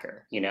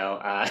slacker,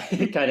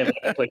 kind of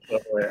a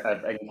pushover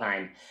of any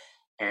kind.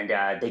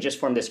 And they just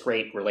form this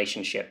great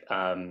relationship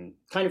kind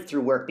of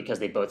through work because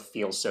they both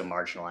feel so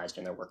marginalized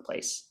in their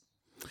workplace.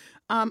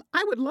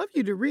 I would love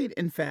you to read,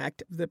 in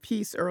fact, the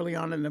piece early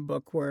on in the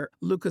book where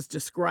Lucas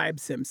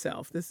describes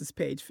himself. This is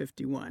page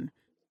 51.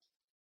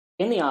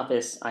 In the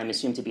office, I'm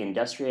assumed to be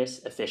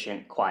industrious,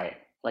 efficient, quiet,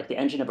 like the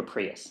engine of a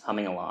Prius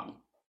humming along.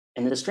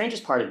 And the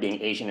strangest part of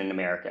being Asian in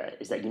America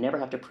is that you never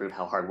have to prove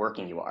how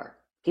hardworking you are.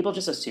 People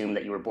just assume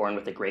that you were born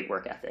with a great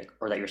work ethic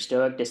or that your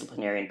stoic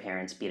disciplinarian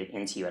parents beat it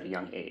into you at a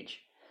young age.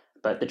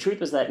 But the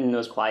truth was that in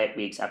those quiet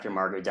weeks after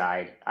Margot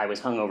died, I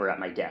was hungover at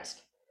my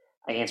desk.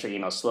 I answered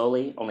emails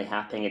slowly, only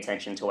half paying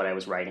attention to what I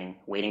was writing,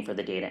 waiting for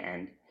the day to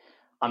end.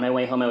 On my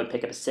way home, I would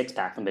pick up a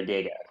six-pack from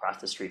Bodega across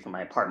the street from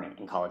my apartment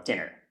and call it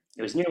dinner.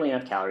 It was nearly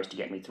enough calories to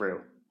get me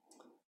through.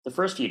 The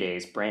first few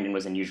days, Brandon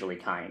was unusually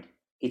kind.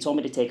 He told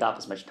me to take off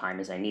as much time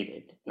as I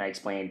needed, and I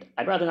explained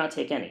I'd rather not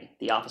take any.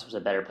 The office was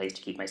a better place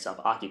to keep myself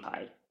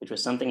occupied, which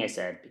was something I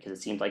said because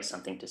it seemed like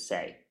something to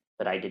say,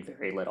 but I did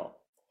very little.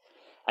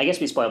 I guess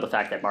we spoiled the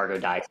fact that Margot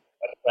died.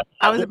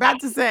 I was about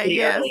to say,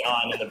 yes. Early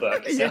on in the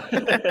book.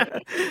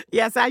 So.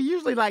 Yes, I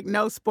usually like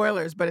no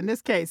spoilers, but in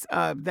this case,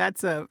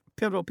 that's a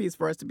pivotal piece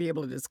for us to be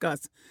able to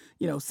discuss,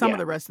 some of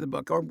the rest of the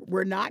book. Or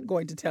we're not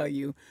going to tell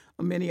you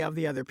many of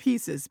the other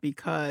pieces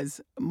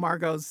because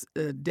Margot's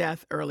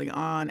death early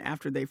on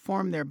after they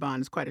formed their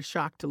bond is quite a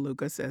shock to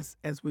Lucas,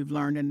 as we've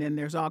learned. And then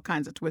there's all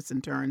kinds of twists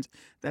and turns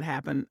that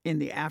happen in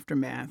the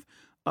aftermath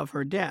of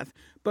her death.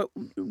 But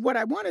what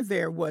I wanted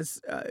there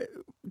was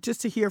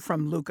just to hear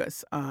from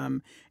Lucas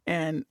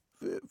and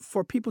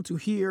for people to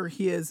hear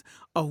his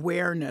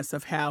awareness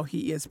of how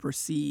he is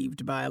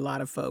perceived by a lot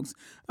of folks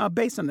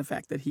based on the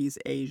fact that he's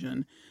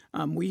Asian.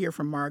 We hear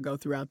from Margot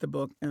throughout the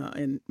book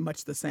in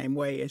much the same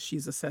way as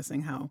she's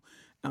assessing how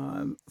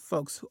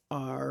folks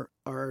are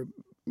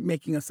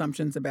making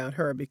assumptions about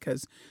her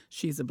because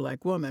she's a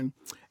Black woman.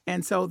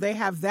 And so they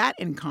have that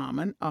in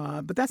common,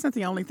 but that's not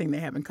the only thing they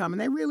have in common.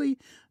 They really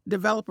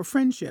develop a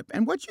friendship.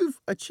 And what you've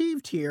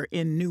achieved here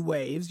in New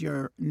Waves,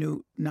 your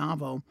new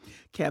novel,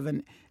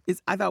 Kevin,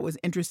 I thought was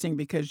interesting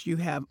because you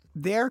have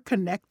their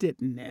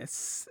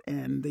connectedness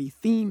and the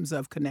themes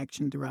of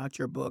connection throughout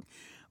your book,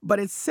 but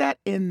it's set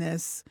in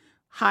this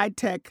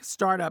high-tech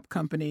startup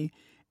company,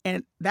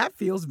 and that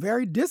feels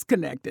very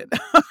disconnected.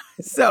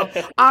 So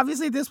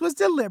obviously this was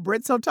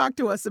deliberate. So talk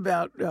to us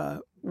about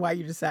why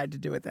you decided to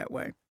do it that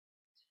way.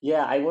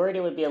 Yeah, I worried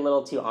it would be a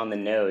little too on the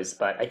nose,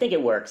 but I think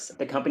it works.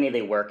 The company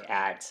they work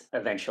at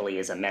eventually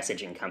is a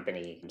messaging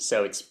company.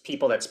 So it's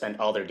people that spend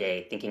all their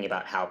day thinking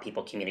about how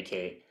people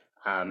communicate.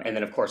 And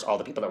then, of course, all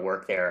the people that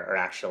work there are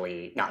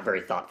actually not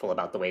very thoughtful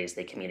about the ways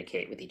they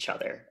communicate with each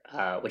other,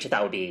 which I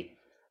thought would be,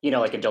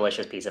 like a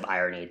delicious piece of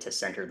irony to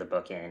center the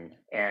book in.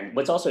 And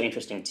what's also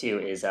interesting, too,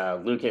 is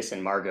Lucas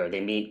and Margot,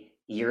 they meet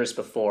years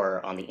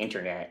before on the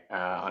internet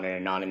on an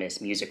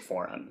anonymous music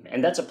forum.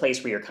 And that's a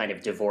place where you're kind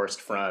of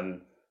divorced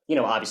from,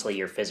 obviously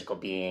your physical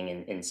being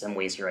and in some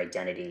ways your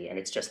identity. And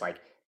it's just like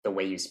the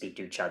way you speak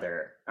to each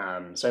other.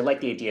 So I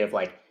like the idea of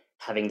like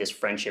having this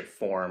friendship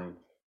form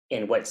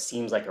in what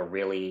seems like a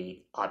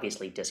really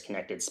obviously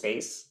disconnected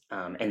space,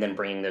 and then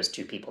bringing those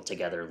two people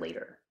together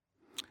later.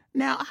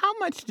 Now, how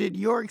much did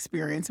your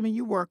experience,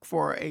 you work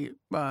for a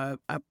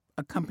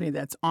company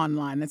that's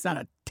online. It's not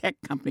a tech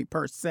company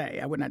per se.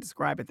 I would not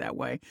describe it that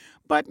way.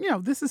 But,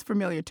 this is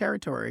familiar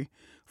territory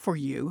for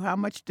you. How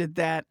much did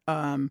that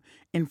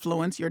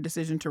influence your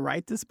decision to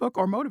write this book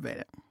or motivate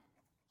it?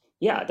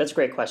 Yeah, that's a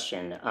great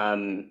question.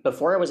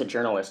 Before I was a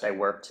journalist, I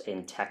worked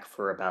in tech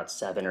for about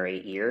 7 or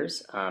 8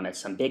 years at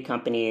some big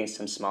companies,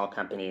 some small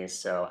companies.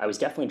 So I was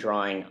definitely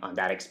drawing on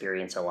that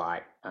experience a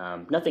lot.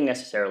 Nothing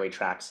necessarily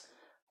tracks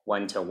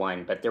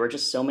one-to-one, but there were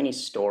just so many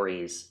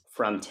stories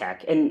from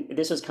tech. And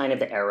this was kind of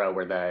the era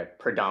where the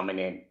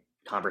predominant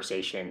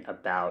conversation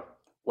about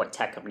what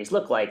tech companies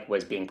look like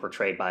was being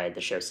portrayed by the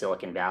show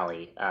Silicon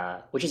Valley,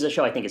 which is a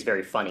show I think is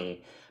very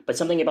funny. But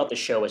something about the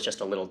show was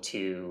just a little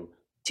too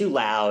too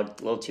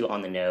loud, a little too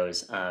on the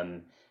nose.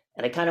 And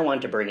I kind of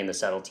wanted to bring in the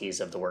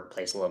subtleties of the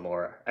workplace a little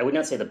more. I would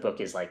not say the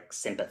book is like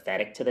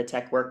sympathetic to the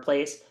tech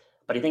workplace,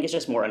 but I think it's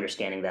just more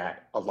understanding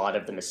that a lot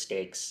of the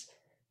mistakes,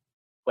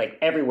 like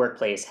every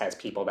workplace has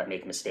people that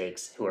make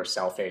mistakes, who are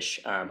selfish,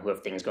 who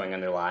have things going on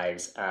in their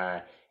lives,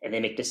 and they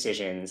make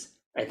decisions.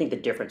 I think the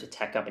difference with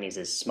tech companies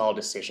is small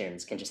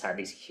decisions can just have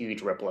these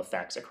huge ripple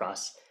effects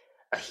across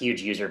a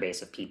huge user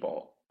base of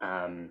people.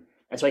 And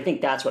so I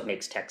think that's what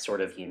makes tech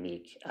sort of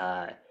unique.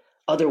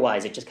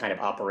 Otherwise, it just kind of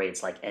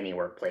operates like any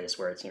workplace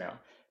where it's,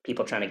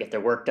 people trying to get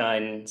their work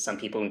done, some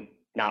people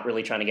not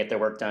really trying to get their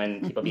work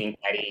done, people being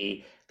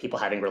petty, people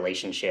having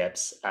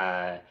relationships.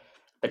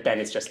 But then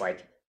it's just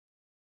like,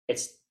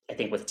 I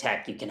think with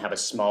tech, you can have a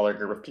smaller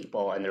group of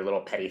people and their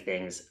little petty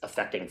things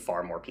affecting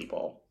far more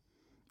people.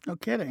 No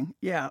kidding.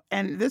 Yeah.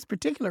 And this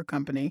particular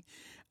company,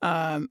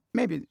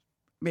 maybe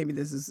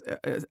this is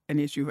an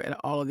issue at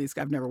all of these.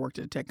 I've never worked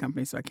at a tech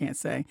company, so I can't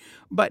say.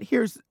 But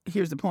here's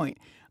the point.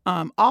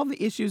 All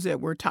the issues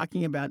that we're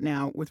talking about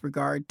now with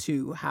regard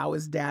to how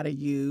is data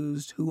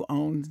used, who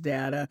owns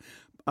data,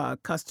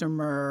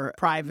 customer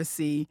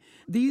privacy,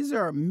 these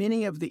are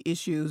many of the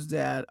issues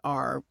that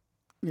are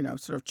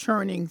sort of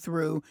churning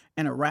through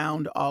and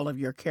around all of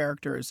your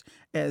characters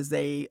as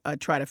they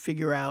try to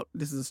figure out,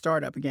 this is a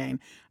startup again,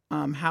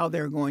 how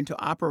they're going to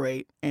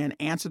operate and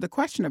answer the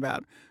question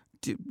about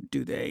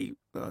do they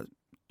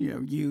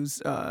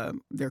use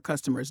their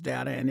customers'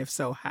 data, and if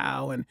so,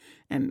 how,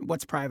 and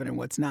what's private and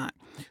what's not.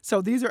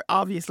 So these are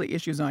obviously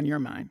issues on your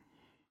mind.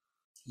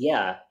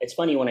 Yeah, it's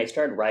funny, when I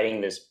started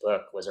writing this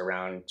book was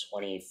around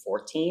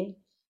 2014.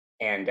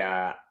 And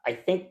I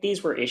think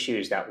these were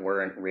issues that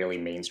weren't really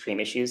mainstream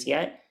issues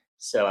yet.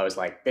 So I was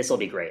like, this will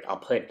be great. I'll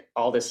put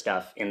all this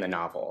stuff in the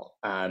novel.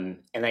 And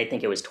I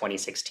think it was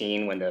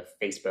 2016 when the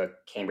Facebook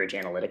Cambridge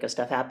Analytica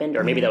stuff happened,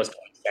 or maybe that was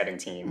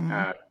 2017.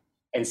 Mm-hmm.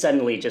 And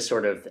suddenly just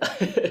sort of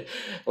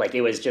like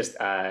it was just,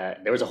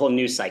 there was a whole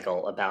news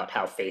cycle about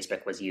how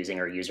Facebook was using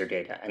our user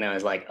data. And I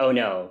was like, oh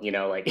no,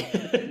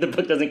 the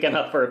book doesn't come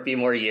out for a few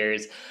more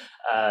years.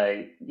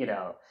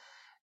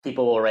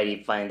 People will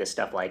already find this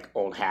stuff like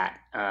old hat.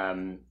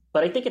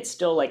 But I think it's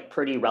still like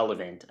pretty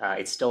relevant.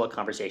 It's still a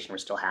conversation we're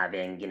still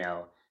having.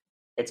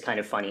 It's kind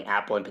of funny.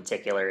 Apple in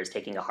particular is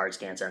taking a hard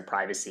stance on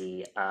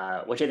privacy,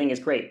 which I think is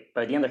great.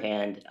 But on the other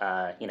hand,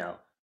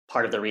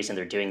 part of the reason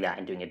they're doing that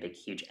and doing a big,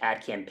 huge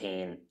ad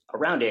campaign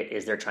around it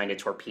is they're trying to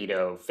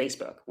torpedo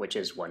Facebook, which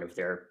is one of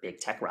their big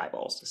tech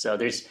rivals. So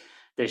there's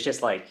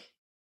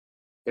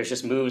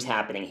just moves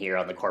happening here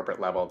on the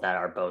corporate level that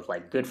are both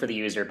like good for the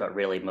user, but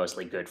really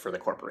mostly good for the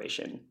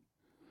corporation.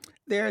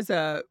 There's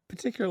a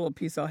particular little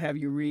piece I'll have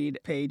you read,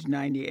 page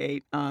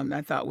 98,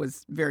 I thought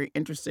was very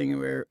interesting,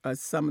 where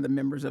some of the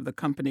members of the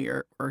company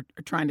are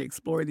trying to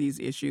explore these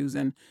issues.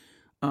 And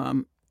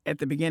at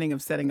the beginning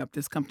of setting up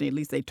this company, at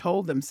least they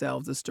told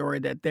themselves the story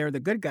that they're the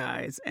good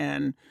guys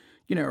and,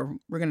 we're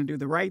going to do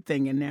the right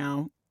thing. And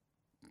now,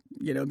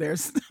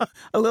 there's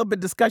a little bit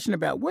of discussion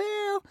about,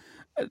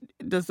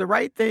 does the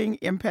right thing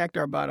impact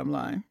our bottom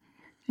line?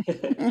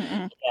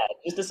 Yeah,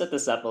 just to set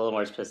this up a little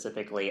more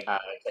specifically,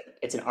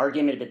 it's an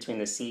argument between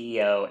the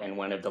CEO and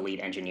one of the lead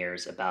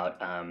engineers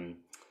about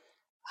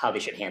how they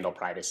should handle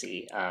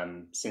privacy,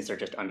 since they're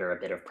just under a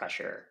bit of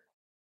pressure.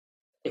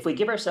 If we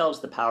give ourselves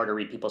the power to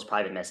read people's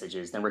private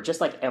messages, then we're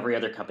just like every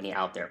other company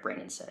out there,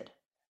 Brandon said.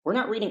 We're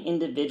not reading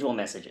individual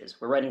messages.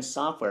 We're writing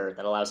software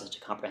that allows us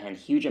to comprehend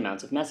huge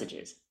amounts of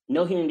messages.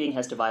 No human being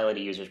has to violate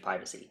a user's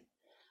privacy.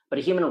 But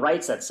a human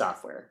writes that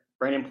software.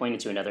 Brandon pointed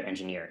to another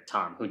engineer,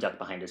 Tom, who ducked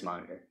behind his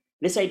monitor.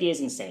 This idea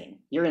is insane.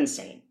 You're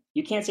insane.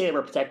 You can't say that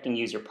we're protecting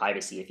user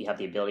privacy if you have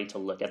the ability to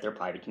look at their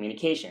private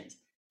communications,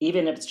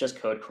 even if it's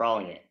just code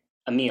crawling it.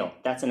 Emil,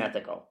 that's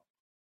unethical.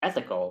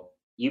 Ethical?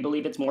 You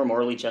believe it's more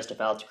morally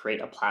justified to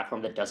create a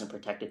platform that doesn't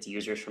protect its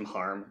users from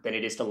harm than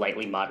it is to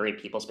lightly moderate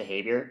people's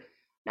behavior?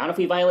 Not if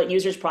we violate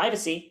users'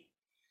 privacy.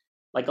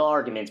 Like all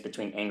arguments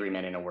between angry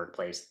men in a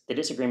workplace, the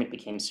disagreement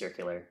became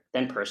circular,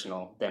 then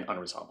personal, then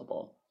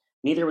unresolvable.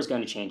 Neither was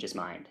going to change his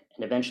mind,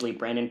 and eventually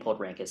Brandon pulled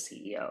rank as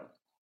CEO.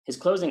 His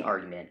closing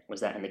argument was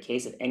that in the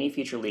case of any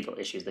future legal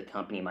issues the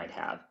company might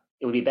have,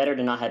 it would be better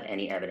to not have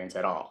any evidence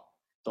at all.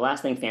 The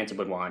last thing Phantom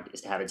would want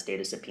is to have its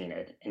data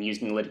subpoenaed and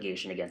used in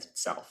litigation against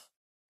itself.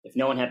 If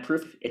no one had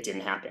proof, it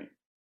didn't happen.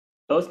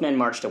 Both men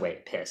marched away,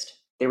 pissed.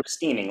 They were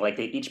steaming like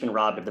they'd each been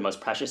robbed of the most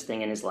precious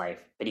thing in his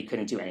life, but he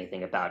couldn't do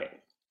anything about it.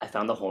 I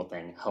found the whole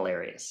thing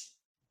hilarious.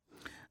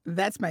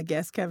 That's my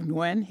guest, Kevin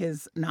Nguyen.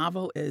 His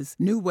novel is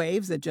New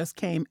Waves, that just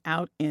came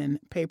out in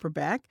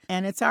paperback,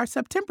 and it's our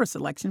September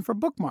selection for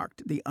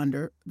Bookmarked, the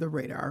Under the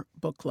Radar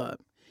Book Club.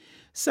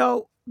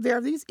 So there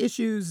are these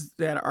issues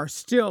that are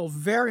still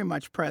very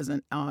much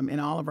present in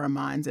all of our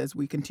minds as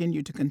we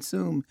continue to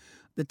consume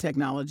the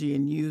technology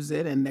and use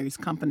it, and these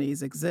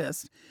companies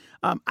exist.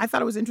 I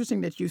thought it was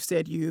interesting that you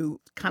said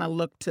you kind of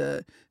looked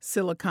to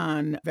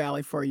Silicon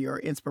Valley for your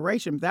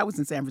inspiration. That was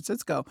in San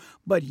Francisco,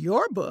 but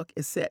your book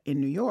is set in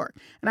New York.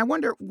 And I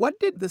wonder, what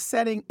did the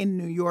setting in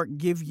New York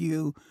give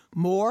you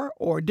more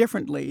or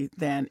differently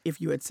than if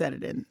you had set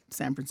it in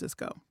San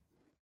Francisco?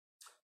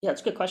 Yeah,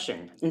 it's a good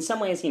question. In some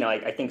ways,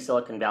 I think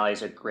Silicon Valley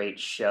is a great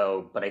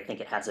show, but I think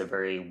it has a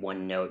very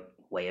one-note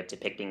way of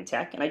depicting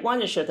tech. And I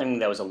wanted to show something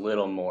that was a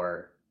little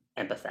more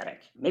empathetic.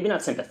 Maybe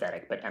not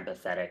sympathetic, but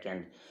empathetic.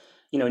 And,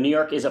 New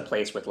York is a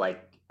place with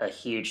like a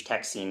huge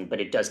tech scene, but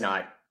it does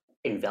not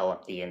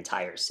envelop the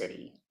entire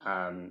city.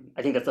 I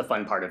think that's the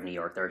fun part of New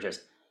York. There are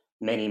just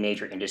many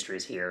major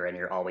industries here, and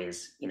you're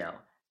always,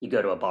 you go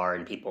to a bar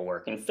and people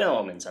work in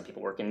film, and some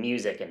people work in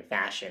music and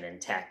fashion and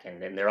tech, and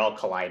then they're all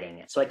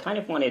colliding. So I kind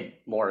of wanted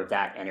more of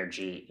that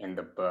energy in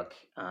the book.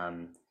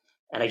 And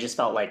I just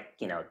felt like,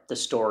 the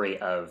story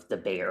of the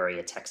Bay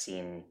Area tech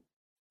scene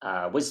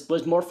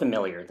was more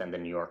familiar than the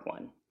New York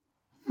one.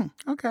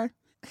 Okay.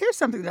 Here's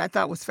something that I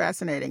thought was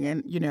fascinating.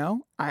 And,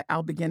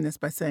 I'll begin this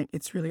by saying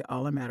it's really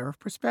all a matter of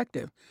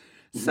perspective.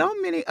 So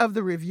many of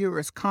the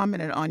reviewers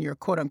commented on your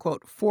quote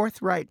unquote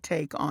forthright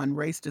take on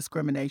race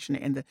discrimination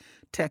in the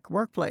tech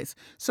workplace.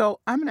 So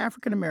I'm an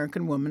African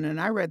American woman, and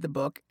I read the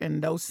book,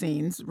 and those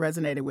scenes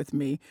resonated with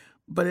me,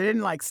 but it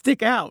didn't like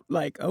stick out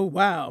like, oh,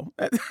 wow,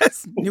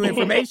 that's new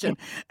information.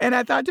 And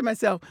I thought to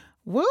myself,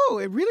 whoa,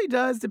 it really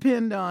does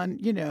depend on,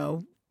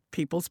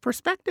 people's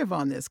perspective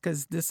on this,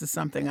 because this is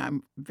something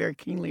I'm very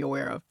keenly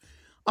aware of.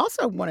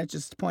 Also want to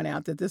just point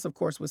out that this, of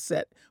course, was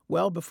set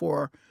well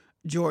before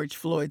George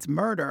Floyd's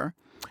murder.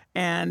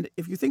 And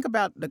if you think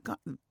about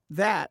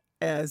that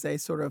as a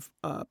sort of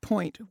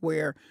point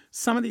where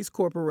some of these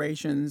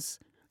corporations,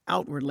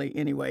 outwardly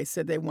anyway,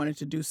 said they wanted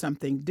to do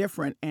something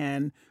different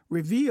and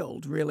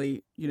revealed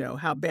really,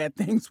 how bad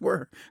things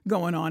were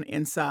going on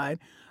inside.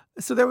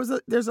 So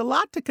there's a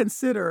lot to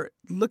consider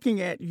looking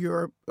at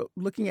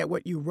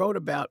what you wrote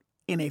about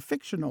in a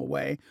fictional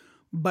way.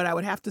 But I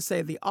would have to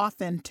say the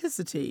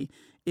authenticity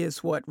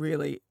is what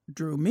really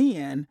drew me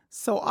in.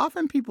 So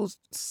often people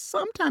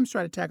sometimes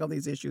try to tackle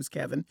these issues,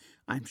 Kevin,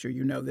 I'm sure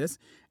you know this,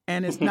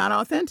 and it's not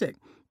authentic.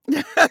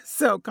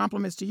 So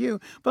compliments to you.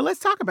 But let's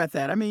talk about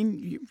that. I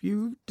mean,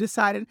 you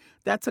decided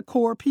that's a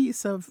core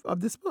piece of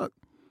this book.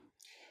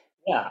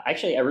 Yeah,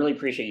 actually, I really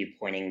appreciate you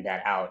pointing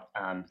that out,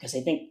 because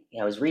I think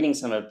I was reading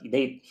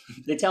they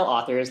tell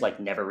authors like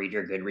never read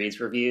your Goodreads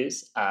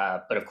reviews,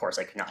 but of course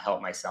I could not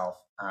help myself.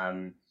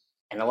 And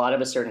a lot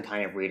of a certain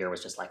kind of reader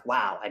was just like,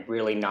 wow, I'd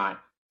really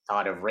not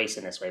thought of race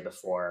in this way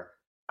before.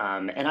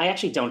 And I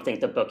actually don't think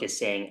the book is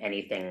saying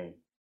anything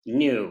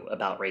new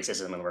about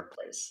racism in the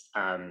workplace.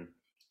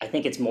 I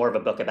think it's more of a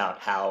book about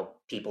how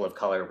people of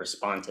color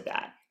respond to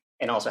that,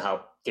 and also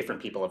how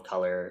different people of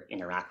color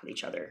interact with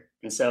each other.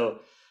 And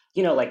so,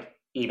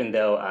 even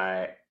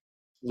though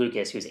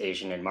Lucas, who's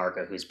Asian, and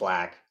Margot, who's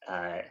Black,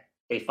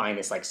 they find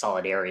this like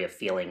solidarity of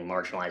feeling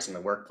marginalized in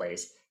the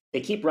workplace,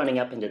 they keep running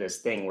up into this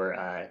thing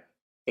where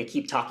they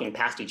keep talking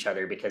past each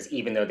other, because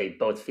even though they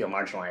both feel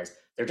marginalized,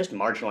 they're just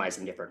marginalized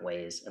in different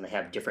ways, and they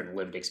have different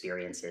lived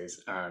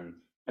experiences. And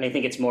I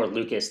think it's more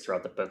Lucas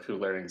throughout the book who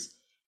learns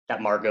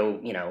that Margot,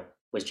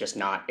 was just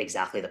not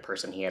exactly the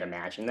person he had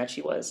imagined that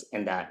she was,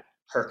 and that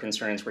her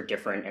concerns were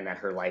different, and that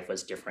her life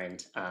was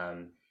different.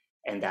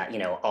 And that,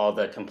 all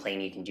the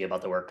complaining you can do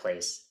about the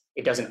workplace,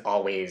 it doesn't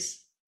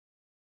always,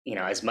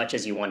 as much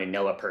as you want to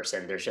know a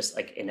person, there's just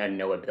like an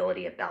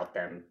unknowability about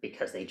them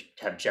because they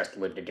have just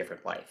lived a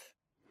different life.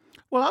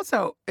 Well,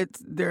 also,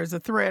 there's a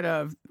thread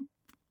of,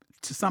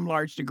 to some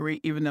large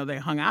degree, even though they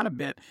hung out a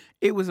bit,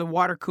 it was a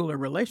water cooler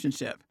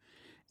relationship.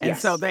 And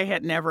Yes. So they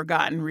had never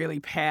gotten really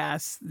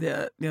past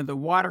the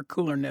water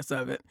coolerness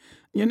of it.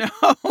 You know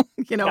what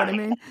I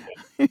mean?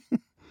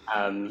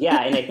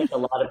 Yeah, and I think a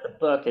lot of the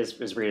book,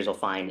 as readers will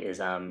find,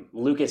 is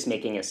Lucas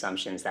making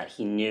assumptions that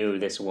he knew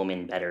this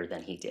woman better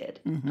than he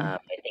did. Mhm. I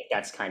think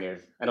that's kind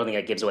of, I don't think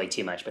that gives away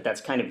too much, but that's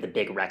kind of the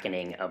big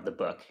reckoning of the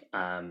book.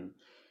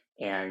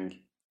 And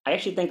I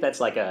actually think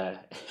that's like I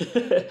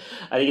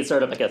think it's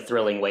sort of like a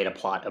thrilling way to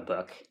plot a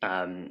book.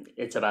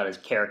 It's about a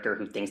character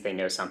who thinks they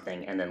know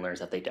something and then learns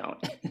that they don't.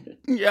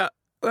 Yeah.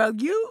 Well,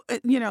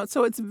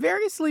 so it's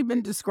variously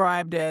been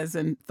described as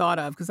and thought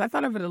of, because I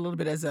thought of it a little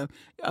bit as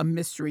a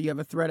mystery. You have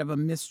a thread of a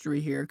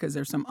mystery here because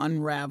there's some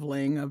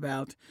unraveling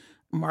about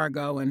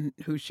Margot and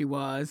who she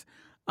was,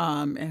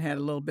 and had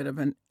a little bit of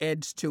an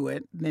edge to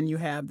it. Then you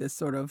have this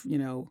sort of,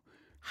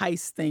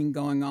 heist thing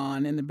going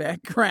on in the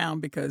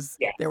background because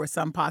there was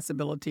some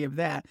possibility of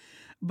that.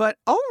 But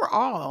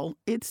overall,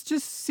 it's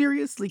just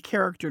seriously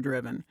character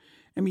driven.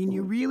 I mean,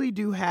 you really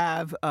do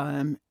have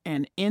an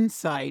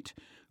insight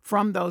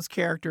from those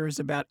characters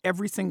about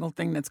every single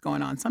thing that's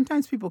going on.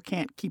 Sometimes people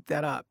can't keep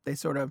that up. They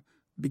sort of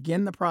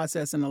begin the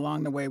process, and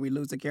along the way we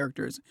lose the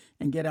characters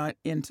and get on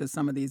into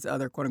some of these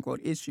other quote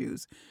unquote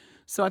issues.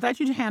 So I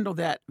thought you handled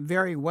that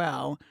very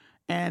well.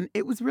 And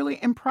it was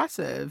really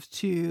impressive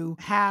to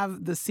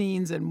have the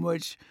scenes in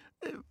which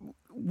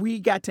we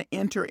got to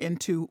enter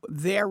into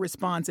their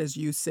response, as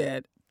you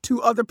said,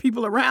 to other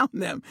people around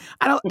them.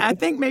 I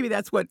think maybe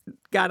that's what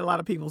got a lot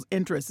of people's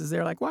interest, is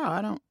they're like, wow,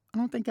 I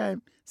don't think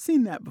I've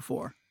seen that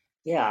before.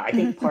 Yeah, I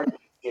think part of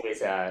it is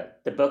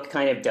the book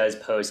kind of does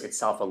pose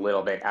itself a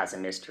little bit as a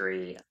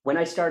mystery. When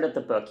I started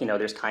the book,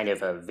 there's kind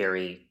of a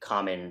very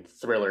common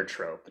thriller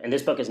trope. And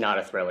this book is not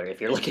a thriller. If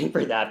you're looking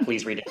for that,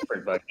 please read a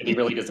different book. You'd be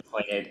really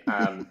disappointed.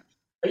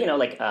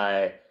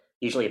 But,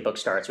 usually a book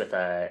starts with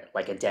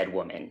a dead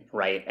woman,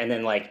 right? And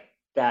then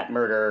that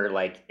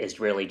murder is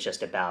really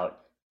just about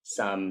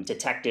some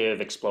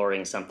detective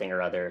exploring something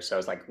or other. So I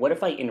was like, what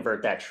if I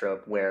invert that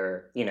trope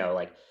where,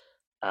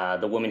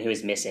 the woman who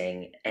is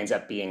missing ends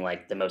up being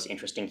the most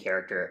interesting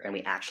character, and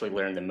we actually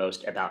learn the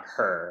most about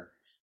her.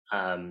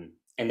 And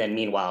then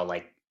meanwhile,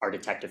 our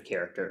detective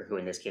character, who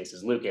in this case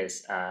is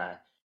Lucas,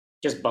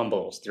 just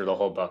bumbles through the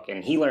whole book,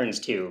 and he learns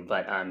too,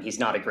 but he's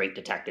not a great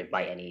detective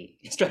by any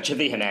stretch of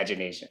the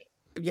imagination.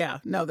 Yeah,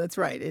 no, that's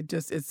right.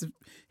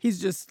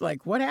 He's just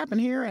like, what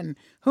happened here, and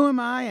who am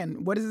I,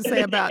 and what does it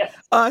say about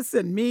us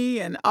and me,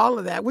 and all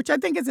of that, which I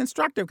think is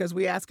instructive because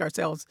we ask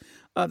ourselves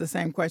the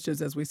same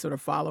questions as we sort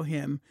of follow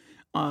him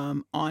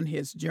on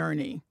his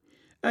journey.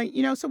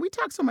 So we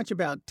talk so much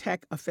about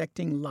tech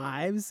affecting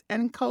lives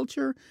and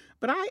culture,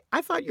 but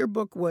I thought your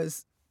book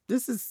was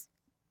this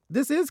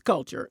is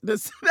culture.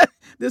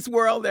 This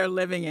world they're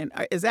living in.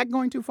 Is that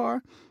going too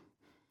far?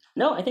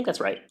 No, I think that's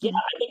right. Yeah,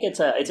 I think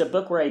it's a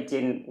book where I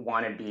didn't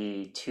want to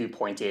be too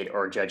pointed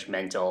or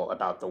judgmental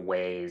about the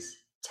ways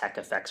tech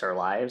affects our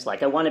lives.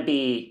 I want to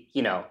be,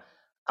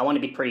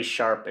 pretty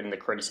sharp in the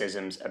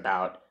criticisms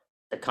about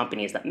the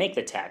companies that make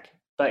the tech,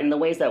 but in the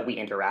ways that we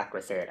interact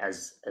with it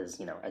as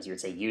you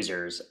would say,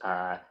 users.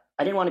 I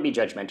didn't want to be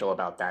judgmental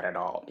about that at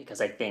all,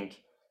 because I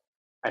think,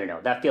 I don't know,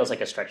 that feels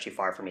like a stretch too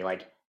far for me.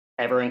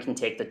 Everyone can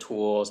take the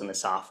tools and the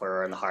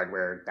software and the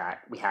hardware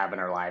that we have in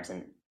our lives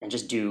and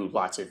just do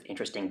lots of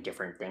interesting,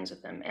 different things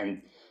with them.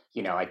 And,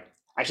 I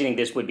actually think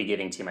this would be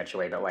giving too much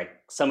away, but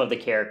some of the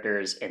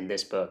characters in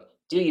this book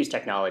do use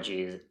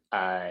technologies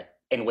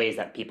in ways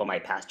that people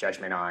might pass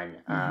judgment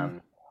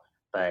on,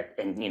 but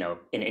in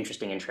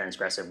interesting and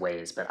transgressive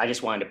ways. But I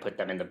just wanted to put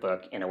them in the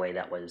book in a way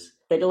that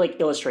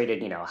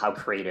illustrated, how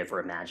creative or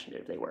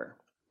imaginative they were.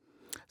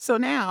 So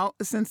now,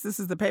 since this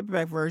is the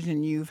paperback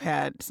version, you've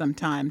had some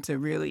time to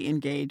really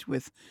engage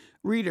with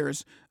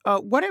readers.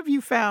 What have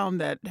you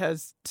found that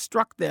has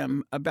struck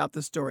them about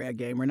the story?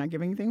 Again, we're not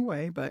giving anything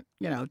away, but,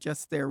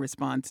 just their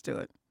response to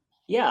it.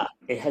 Yeah,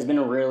 it has been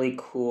a really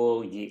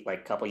cool,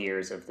 couple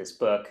years of this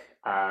book.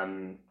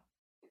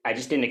 I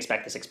just didn't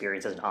expect this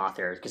experience as an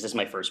author, because this is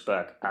my first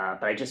book,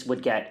 but I just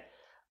would get,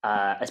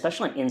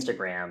 especially on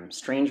Instagram,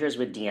 strangers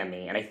would DM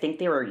me, and I think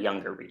they were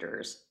younger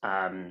readers.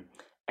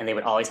 And they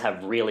would always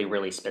have really,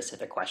 really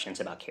specific questions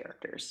about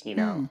characters,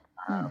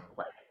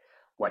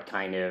 what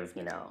kind of,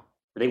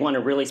 they wanted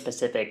really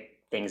specific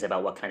things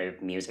about what kind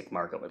of music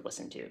Margot would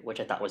listen to, which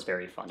I thought was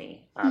very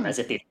funny, as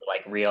if these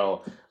were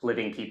real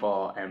living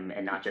people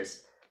and not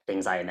just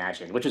things I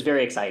imagined, which was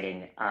very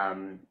exciting.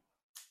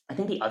 I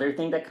think the other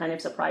thing that kind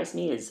of surprised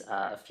me is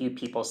a few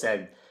people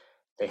said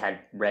they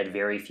had read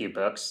very few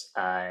books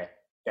that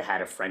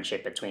had a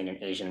friendship between an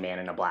Asian man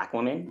and a Black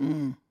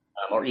woman,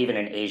 or even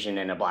an Asian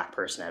and a Black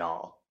person at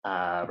all.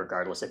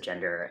 Regardless of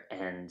gender,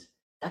 and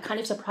that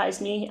kind of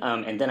surprised me.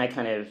 And then I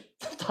kind of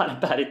thought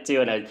about it too,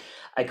 and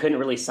I couldn't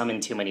really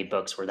summon too many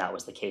books where that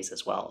was the case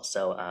as well.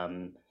 So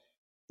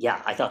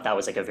I thought that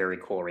was a very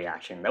cool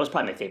reaction. That was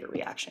probably my favorite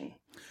reaction.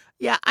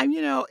 Yeah,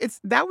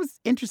 that was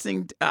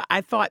interesting.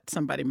 I thought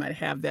somebody might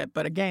have that,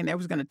 but again, that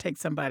was going to take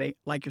somebody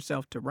like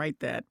yourself to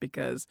write that,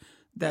 because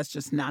that's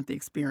just not the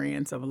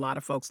experience of a lot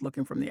of folks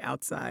looking from the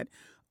outside,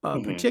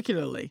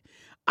 particularly.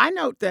 I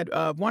note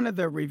that one of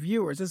the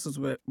reviewers, this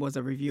was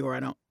a reviewer,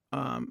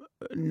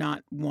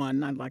 not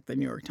like the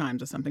New York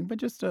Times or something, but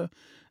just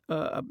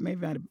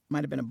maybe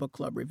might have been a book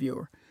club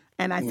reviewer.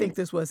 And I think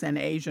this was an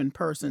Asian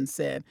person,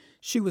 said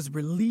she was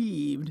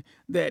relieved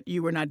that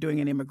you were not doing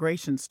an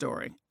immigration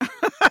story.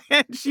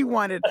 And she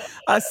wanted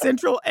a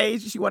central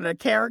Asian, she wanted a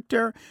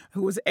character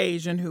who was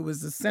Asian, who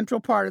was the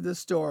central part of the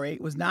story.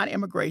 It was not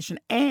immigration,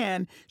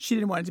 and she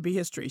didn't want it to be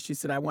history. She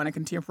said, I want a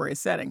contemporary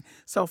setting.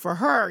 So for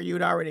her,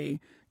 you'd already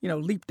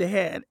leaped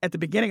ahead at the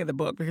beginning of the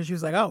book, because she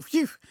was like, oh,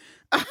 phew,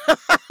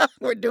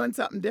 we're doing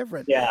something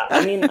different. Yeah,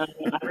 I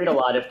read a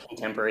lot of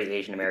contemporary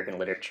Asian American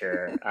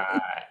literature, and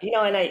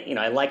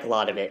I like a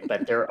lot of it,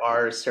 but there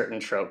are certain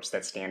tropes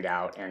that stand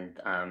out, and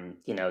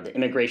the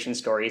immigration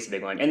story is a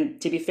big one. And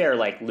to be fair,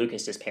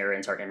 Lucas's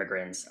parents are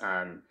immigrants,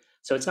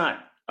 so it's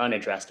not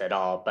unaddressed at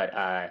all,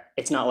 but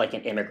it's not like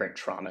an immigrant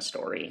trauma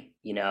story.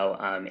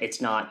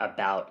 It's not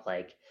about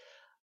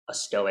a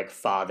stoic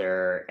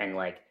father and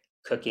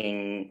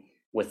cooking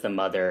with the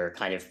mother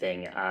kind of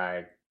thing.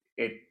 I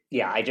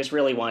just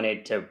really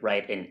wanted to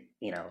write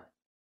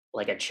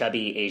a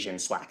chubby Asian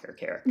slacker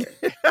character.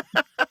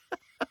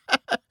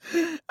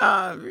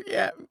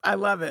 I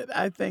love it.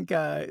 I think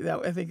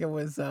it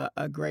was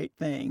a great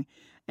thing.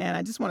 And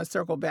I just want to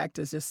circle back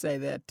to just say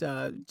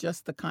that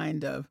just the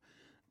kind of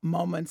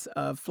moments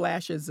of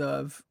flashes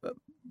of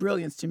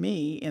brilliance to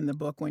me in the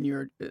book when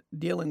you're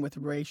dealing with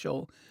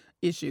racial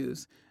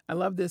issues. I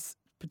love this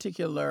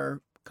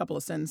particular couple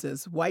of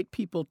sentences. White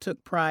people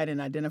took pride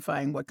in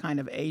identifying what kind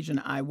of Asian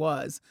I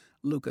was,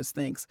 Lucas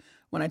thinks.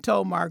 When I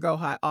told Margot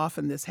how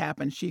often this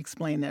happened, she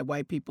explained that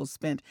white people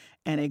spent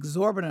an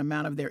exorbitant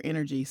amount of their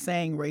energy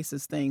saying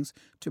racist things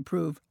to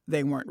prove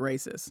they weren't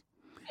racist.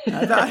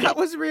 I thought that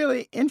was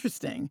really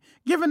interesting,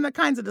 given the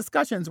kinds of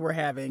discussions we're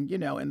having,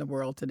 in the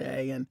world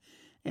today,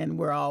 and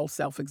we're all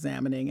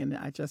self-examining. And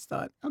I just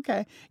thought,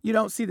 okay, you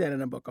don't see that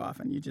in a book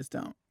often. You just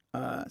don't.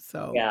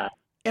 Yeah.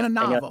 In a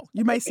novel,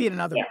 you may see it in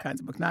other kinds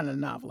of books, not in a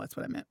novel. That's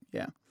what I meant.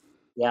 Yeah.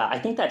 Yeah, I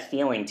think that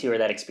feeling too, or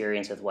that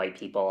experience with white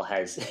people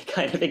has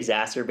kind of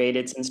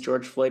exacerbated since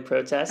George Floyd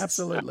protests.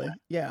 Absolutely.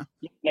 Yeah.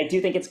 I do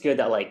think it's good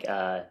that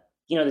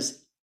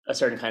there's a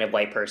certain kind of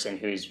white person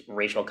whose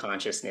racial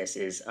consciousness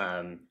is,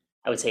 I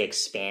would say,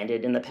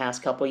 expanded in the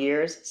past couple of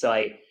years. So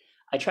I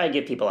try to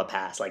give people a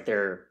pass, like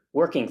they're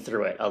working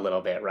through it a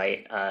little bit,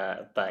 right?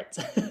 But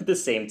at the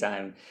same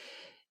time,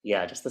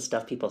 yeah, just the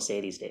stuff people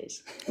say these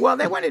days. Well,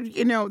 they wanted,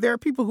 there are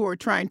people who are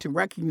trying to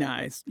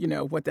recognize,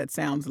 what that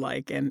sounds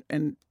like and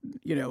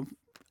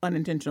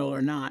unintentional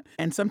or not.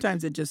 And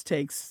sometimes it just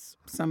takes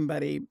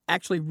somebody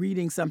actually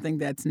reading something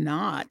that's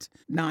not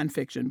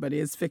nonfiction, but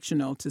is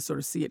fictional to sort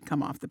of see it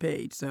come off the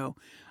page. So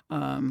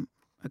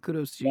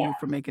kudos to you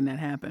for making that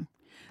happen.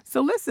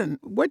 So listen,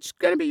 what's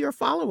going to be your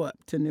follow-up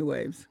to New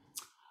Waves?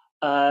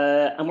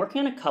 I'm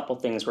working on a couple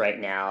things right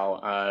now.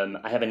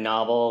 I have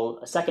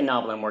a second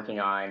novel I'm working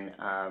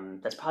on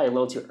that's probably a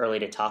little too early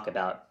to talk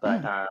about,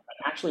 but I'm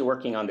actually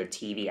working on the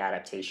TV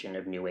adaptation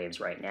of New Waves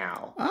right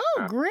now.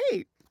 Oh,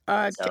 great.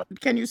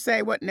 Can you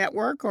say what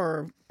network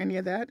or any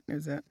of that?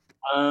 Is that?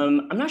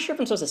 I'm not sure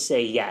if I'm supposed to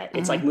say yet.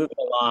 It's like moving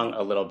along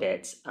a little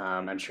bit.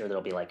 I'm sure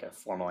there'll be like a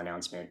formal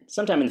announcement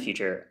sometime in the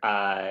future.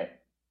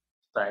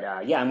 But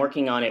I'm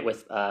working on it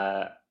with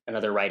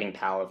another writing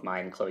pal of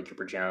mine, Chloe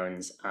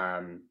Cooper-Jones.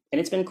 And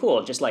it's been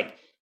cool, just like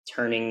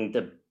turning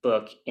the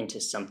book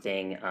into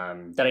something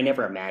that I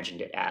never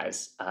imagined it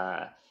as.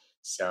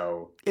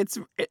 So it's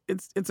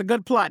a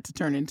good plot to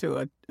turn into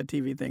a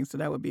TV thing. So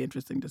that would be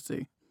interesting to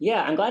see.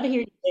 Yeah, I'm glad to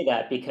hear you say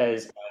that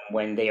because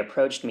when they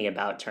approached me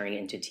about turning it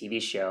into a TV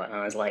show,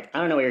 I was like, I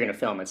don't know what you're going to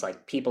film. It's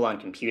like people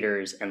on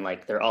computers and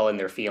like they're all in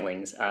their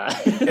feelings.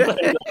 But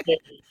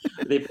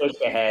they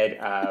pushed ahead.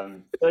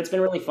 So it's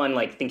been really fun,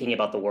 like thinking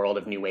about the world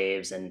of New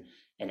Waves and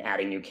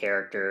adding new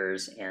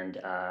characters and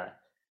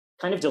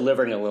kind of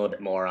delivering a little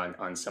bit more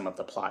on some of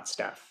the plot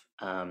stuff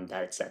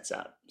that it sets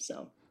up.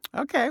 So.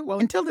 Okay, well,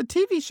 until the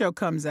TV show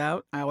comes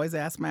out, I always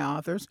ask my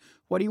authors,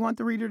 what do you want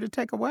the reader to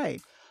take away?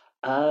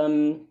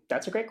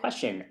 That's a great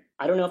question.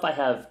 I don't know if I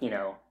have,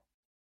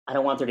 I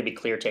don't want there to be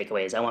clear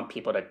takeaways. I want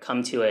people to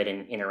come to it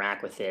and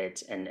interact with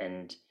it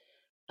and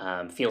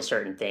feel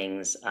certain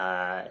things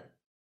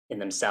in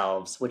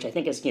themselves, which I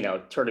think is,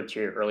 sort of to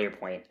your earlier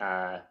point,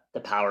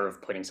 the power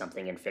of putting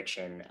something in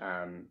fiction.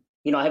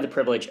 I have the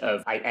privilege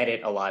of, I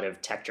edit a lot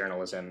of tech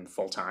journalism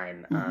full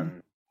time.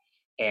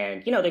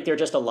 And, like there are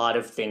just a lot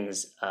of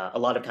things, a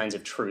lot of kinds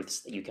of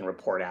truths that you can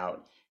report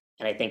out.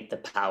 And I think the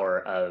power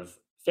of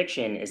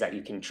fiction is that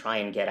you can try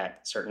and get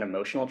at certain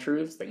emotional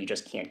truths that you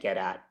just can't get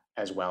at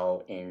as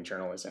well in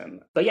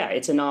journalism. But yeah,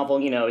 it's a novel,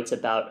 it's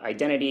about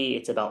identity,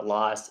 it's about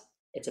loss,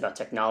 it's about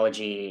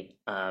technology.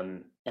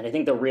 And I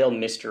think the real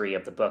mystery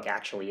of the book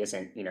actually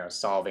isn't,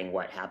 solving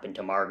what happened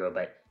to Margot,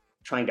 but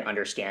trying to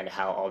understand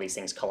how all these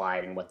things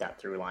collide and what that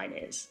through line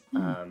is.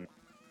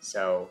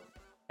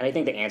 And I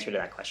think the answer to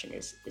that question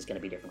is going to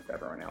be different for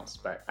everyone else.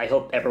 But I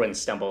hope everyone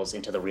stumbles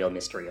into the real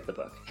mystery of the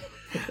book.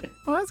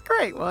 Well, that's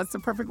great. Well, it's the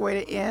perfect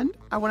way to end.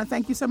 I want to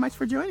thank you so much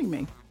for joining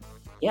me.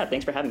 Yeah,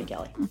 thanks for having me,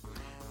 Callie.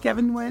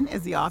 Kevin Nguyen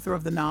is the author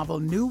of the novel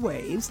New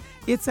Waves.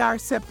 It's our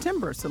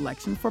September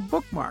selection for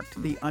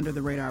Bookmarked, the Under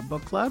the Radar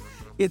Book Club.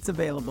 It's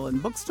available in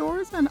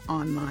bookstores and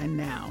online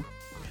now.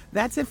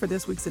 That's it for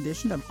this week's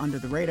edition of Under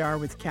the Radar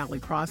with Callie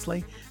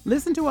Crossley.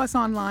 Listen to us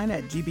online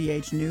at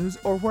GBH News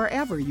or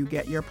wherever you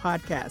get your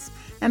podcasts.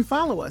 And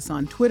follow us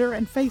on Twitter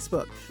and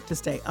Facebook to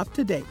stay up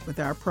to date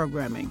with our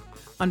programming.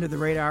 Under the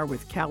Radar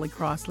with Callie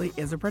Crossley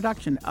is a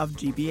production of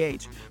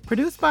GBH,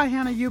 produced by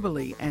Hannah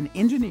Ubeli and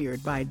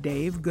engineered by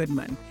Dave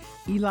Goodman.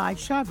 Eli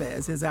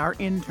Chavez is our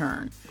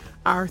intern.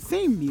 Our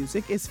theme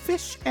music is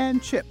Fish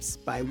and Chips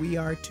by We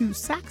Are Two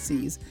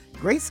Saxies,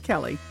 Grace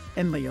Kelly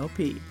and Leo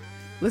P.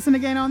 Listen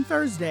again on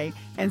Thursday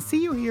and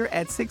see you here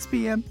at 6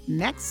 p.m.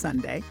 next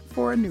Sunday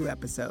for a new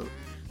episode.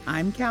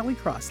 I'm Callie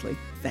Crossley.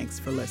 Thanks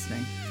for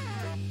listening.